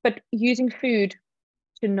 But using food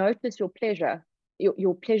to notice your pleasure,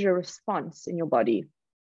 your pleasure response in your body,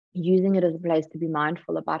 using it as a place to be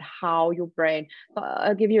mindful about how your brain.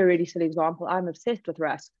 I'll give you a really silly example. I'm obsessed with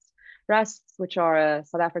rusks. Rusks, which are a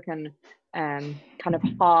South African kind of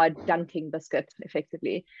hard dunking biscuit,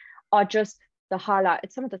 effectively, are just the highlight.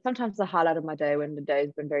 It's sometimes the highlight of my day when the day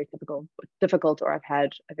has been very difficult, or I've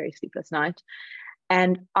had a very sleepless night.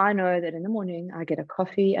 And I know that in the morning I get a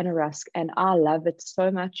coffee and a rusk, and I love it so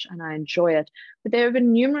much and I enjoy it. But there have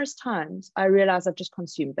been numerous times I realize I've just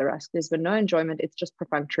consumed the rusk. There's been no enjoyment. It's just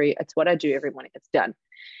perfunctory. It's what I do every morning. It's done.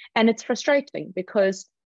 And it's frustrating because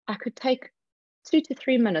I could take 2 to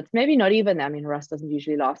 3 minutes, maybe not even. I mean, rusk doesn't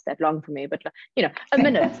usually last that long for me, but a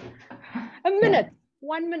minute,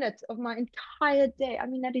 1 minute of my entire day. I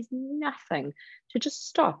mean, that is nothing, to just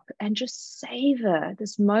stop and just savor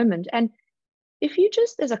this moment. And if you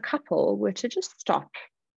just, as a couple, were to just stop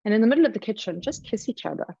and in the middle of the kitchen, just kiss each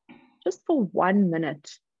other, just for 1 minute,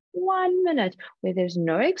 where there's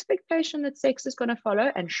no expectation that sex is going to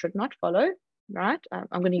follow and should not follow, right?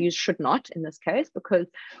 I'm going to use should not in this case because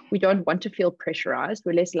we don't want to feel pressurized.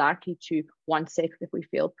 We're less likely to want sex if we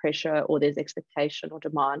feel pressure or there's expectation or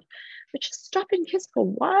demand. But just stop and kiss for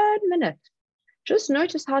 1 minute. Just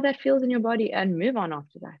notice how that feels in your body and move on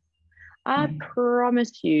after that. I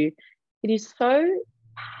promise you, it is so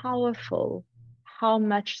powerful how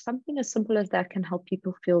much something as simple as that can help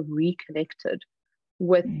people feel reconnected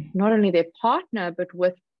with not only their partner, but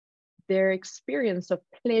with their experience of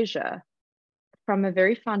pleasure from a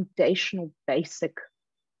very foundational, basic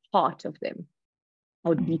part of them,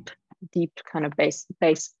 or deep kind of base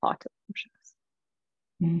part of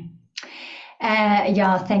them.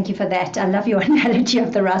 Thank you for that. I love your analogy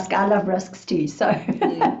of the rusk. I love rusks too, so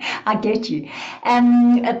I get you.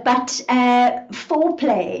 But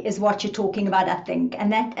foreplay is what you're talking about, I think,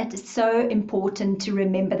 and that it is so important to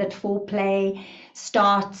remember that foreplay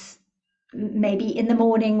starts maybe in the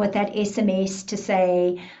morning with that SMS to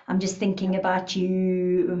say, I'm just thinking about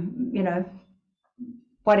you,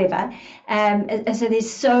 whatever. So there's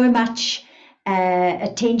so much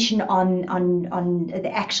attention on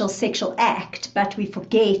the actual sexual act, but we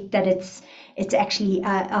forget that it's actually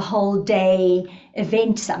a whole day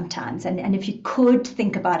event sometimes. And if you could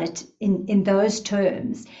think about it in those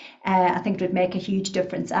terms, I think it would make a huge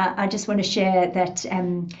difference. I just want to share that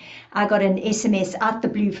I got an SMS out the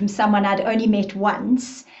blue from someone I'd only met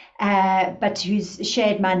once, but who's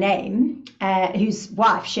shared my name, whose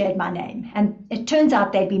wife shared my name. And it turns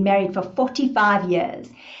out they'd been married for 45 years.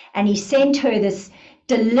 And he sent her this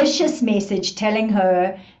delicious message telling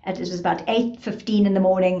her, and it was about 8:15 in the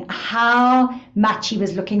morning, how much he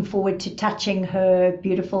was looking forward to touching her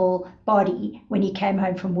beautiful body when he came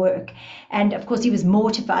home from work. And of course, he was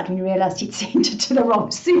mortified when he realized he'd sent it to the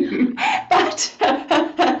wrong Sue. But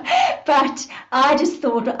I just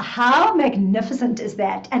thought, how magnificent is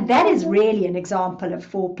that? And that is really an example of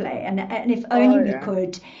foreplay. And if only we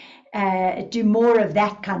could do more of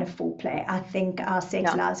that kind of foreplay, I think our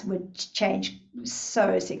sex lives would change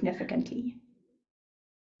so significantly.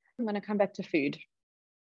 I'm going to come back to food.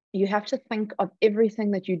 You have to think of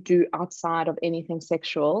everything that you do outside of anything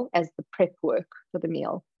sexual as the prep work for the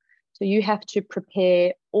meal. So you have to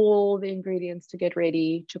prepare all the ingredients to get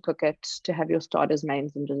ready, to cook it, to have your starters,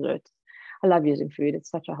 mains, and desserts. I love using food. It's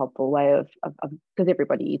such a helpful way of because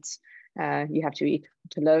everybody eats. You have to eat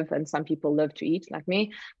to live, and some people live to eat, like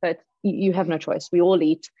me, but you have no choice. We all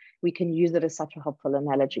eat. We can use it as such a helpful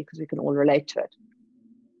analogy because we can all relate to it.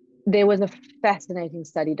 There was a fascinating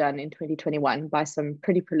study done in 2021 by some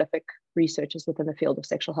pretty prolific researchers within the field of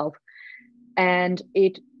sexual health. And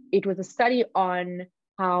it was a study on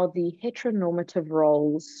how the heteronormative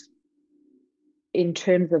roles in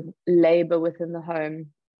terms of labor within the home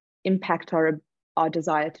impact our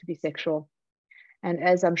desire to be sexual. And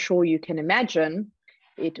as I'm sure you can imagine,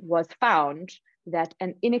 it was found that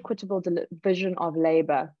an inequitable division of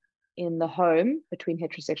labor in the home between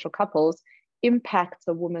heterosexual couples impacts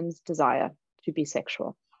a woman's desire to be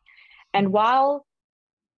sexual. And while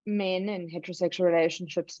men in heterosexual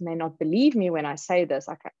relationships may not believe me when I say this,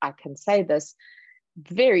 I can say this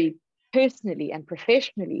very personally and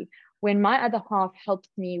professionally. When my other half helps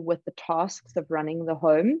me with the tasks of running the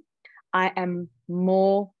home, I am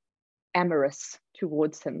more amorous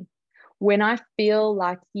towards him. When I feel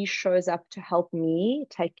like he shows up to help me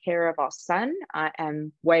take care of our son, I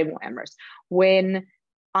am way more amorous. When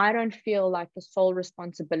I don't feel like the sole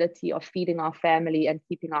responsibility of feeding our family and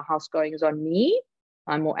keeping our house going is on me,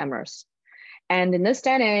 I'm more amorous. And in this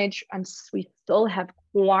day and age, we still have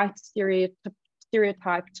quite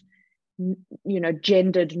stereotyped,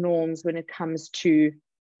 gendered norms when it comes to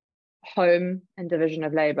home and division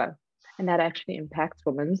of labor. And that actually impacts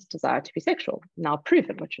women's desire to be sexual. Now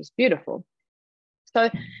proven, which is beautiful.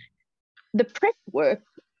 So the prep work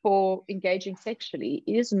for engaging sexually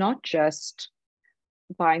is not just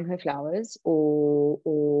buying her flowers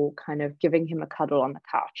or kind of giving him a cuddle on the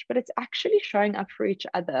couch, but it's actually showing up for each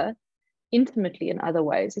other intimately in other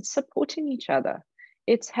ways. It's supporting each other.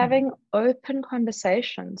 It's having open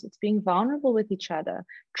conversations. It's being vulnerable with each other.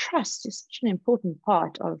 Trust is such an important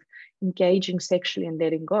part of engaging sexually and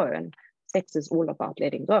letting go. And sex is all about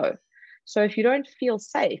letting go. So if you don't feel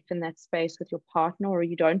safe in that space with your partner, or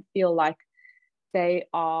you don't feel like they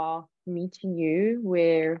are meeting you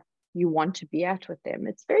where you want to be at with them,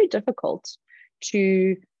 it's very difficult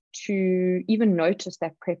to even notice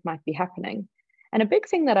that prep might be happening. And a big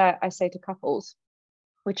thing that I say to couples,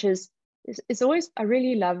 which is always, I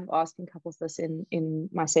really love asking couples this in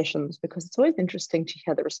my sessions, because it's always interesting to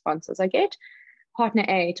hear the responses. I get partner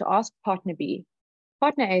A to ask partner B.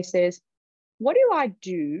 Partner A says, what do I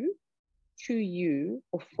do to you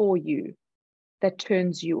or for you that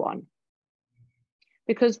turns you on?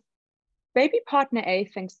 Because maybe partner A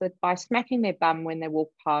thinks that by smacking their bum when they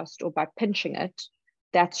walk past, or by pinching it,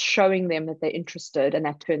 that's showing them that they're interested and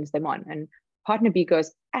that turns them on. And partner B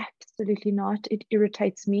goes, absolutely not. It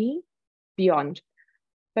irritates me beyond.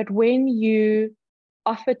 But when you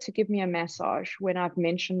offer to give me a massage when I've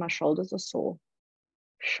mentioned my shoulders are sore,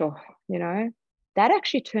 sure, that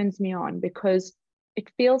actually turns me on, because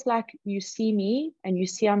it feels like you see me and you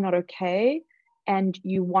see I'm not okay, and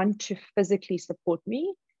you want to physically support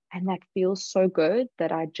me. And that feels so good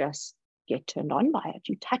that I just get turned on by it.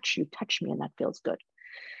 You touch me, and that feels good.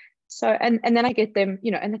 So, and then I get them,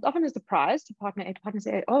 and it's often a surprise to partner A. Partner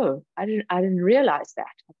say, oh, I didn't realize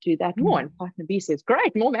that. I'll do that more. And partner B says,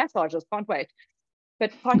 great, more massages, can't wait.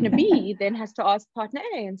 But partner B then has to ask partner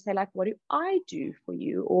A and say, like, what do I do for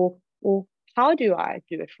you? Or how do I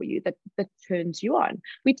do it for you that turns you on?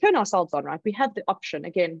 We turn ourselves on, right? We have the option,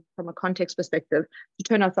 again, from a context perspective, to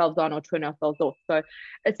turn ourselves on or turn ourselves off. So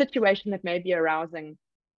a situation that may be arousing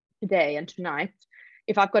today and tonight,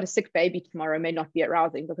 if I've got a sick baby tomorrow, may not be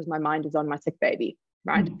arousing because my mind is on my sick baby,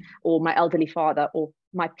 right? Or my elderly father, or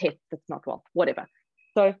my pet that's not well, whatever.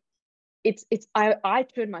 So I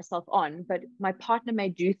turn myself on, but my partner may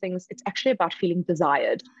do things. It's actually about feeling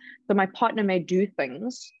desired. So my partner may do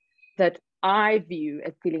things that I view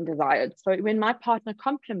as feeling desired. So when my partner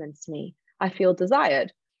compliments me, I feel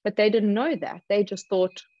desired, but they didn't know that. They just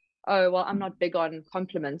thought, oh, well, I'm not big on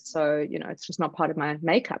compliments, so, it's just not part of my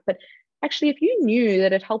makeup. But actually, if you knew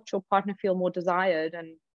that it helped your partner feel more desired,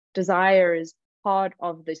 and desire is part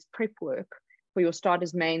of this prep work for your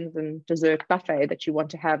starters, mains, and dessert buffet that you want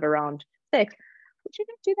to have around sex, would you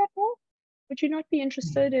not do that more? Would you not be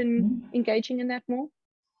interested in engaging in that more?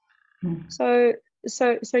 So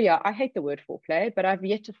yeah, I hate the word foreplay, but I've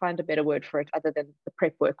yet to find a better word for it other than the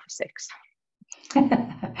prep work for sex.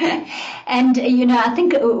 And I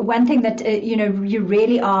think one thing that you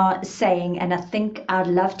really are saying, and I think I'd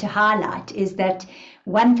love to highlight, is that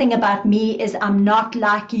one thing about me is I'm not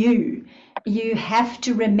like you. You have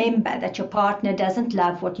to remember that your partner doesn't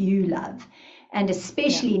love what you love, and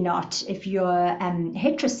especially not if you're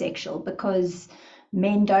heterosexual, because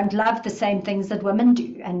men don't love the same things that women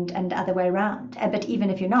do, and other way around. But even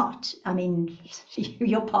if you're not, I mean,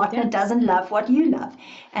 your partner doesn't love what you love,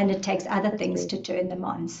 and it takes other things to turn them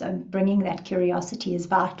on. So bringing that curiosity is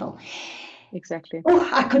vital. Exactly. Oh,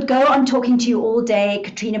 I could go on talking to you all day,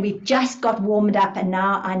 Catriona. We've just got warmed up, and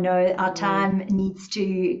now I know our time needs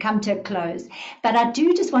to come to a close. But I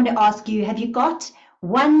do just want to ask you, have you got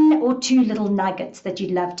one or two little nuggets that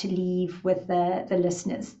you'd love to leave with the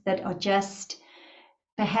listeners that are just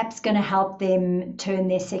perhaps going to help them turn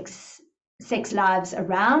their sex lives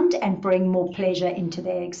around and bring more pleasure into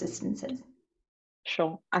their existences?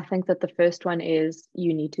 Sure. I think that the first one is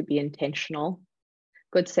you need to be intentional.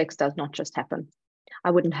 Good sex does not just happen.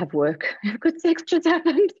 I wouldn't have work if good sex just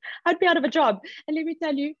happened. I'd be out of a job. And let me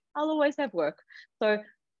tell you, I'll always have work. So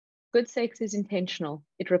good sex is intentional.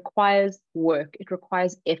 It requires work. It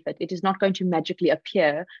requires effort. It is not going to magically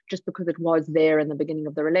appear just because it was there in the beginning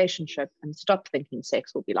of the relationship and stop thinking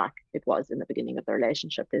sex will be like it was in the beginning of the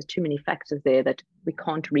relationship. There's too many factors there that we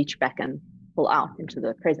can't reach back and pull out into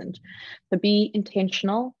the present. So be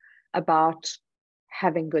intentional about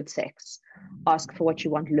having good sex. Ask for what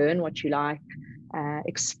you want, learn what you like,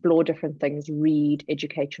 explore different things, read,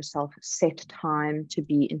 educate yourself, set time to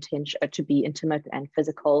be intimate and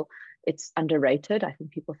physical. It's underrated. I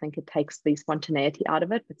think people think it takes the spontaneity out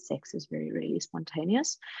of it, but sex is very rarely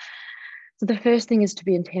spontaneous. So the first thing is to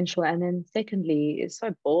be intentional. And then secondly, it's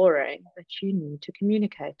so boring that you need to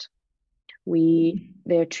communicate.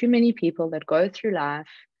 There are too many people that go through life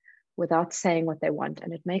without saying what they want.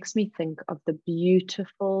 And it makes me think of the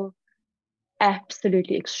beautiful,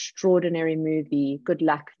 absolutely extraordinary movie, Good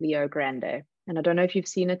Luck, Leo Grande. And I don't know if you've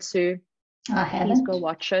seen it, Sue. I haven't. Please go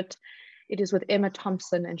watch it. It is with Emma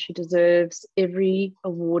Thompson, and she deserves every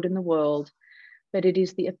award in the world. But it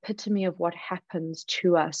is the epitome of what happens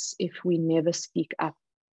to us if we never speak up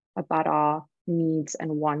about our needs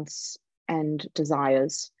and wants and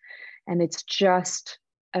desires. And it's just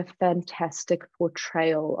a fantastic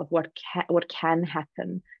portrayal of what can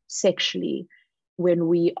happen sexually when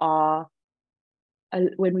we allow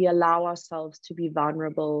ourselves to be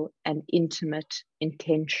vulnerable and intimate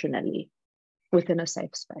intentionally within a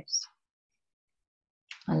safe space.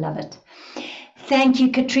 I love it. Thank you,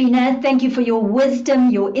 Catriona. Thank you for your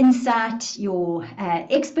wisdom, your insight, your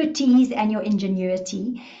expertise, and your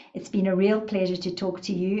ingenuity. It's been a real pleasure to talk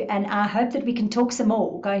to you, and I hope that we can talk some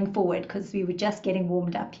more going forward, because we were just getting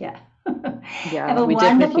warmed up here. Yeah, have a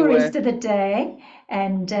wonderful rest of the day,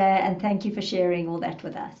 and thank you for sharing all that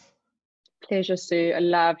with us. Pleasure, Sue. I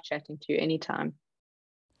love chatting to you anytime.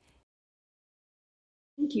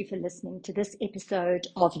 Thank you for listening to this episode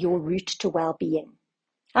of Your Route to Wellbeing.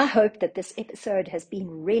 I hope that this episode has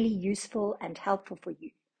been really useful and helpful for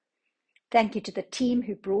you. Thank you to the team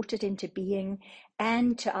who brought it into being,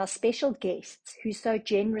 and to our special guests who so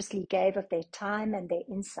generously gave of their time and their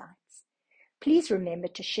insights. Please remember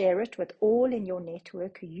to share it with all in your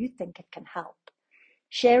network who you think it can help.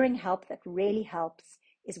 Sharing help that really helps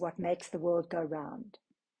is what makes the world go round.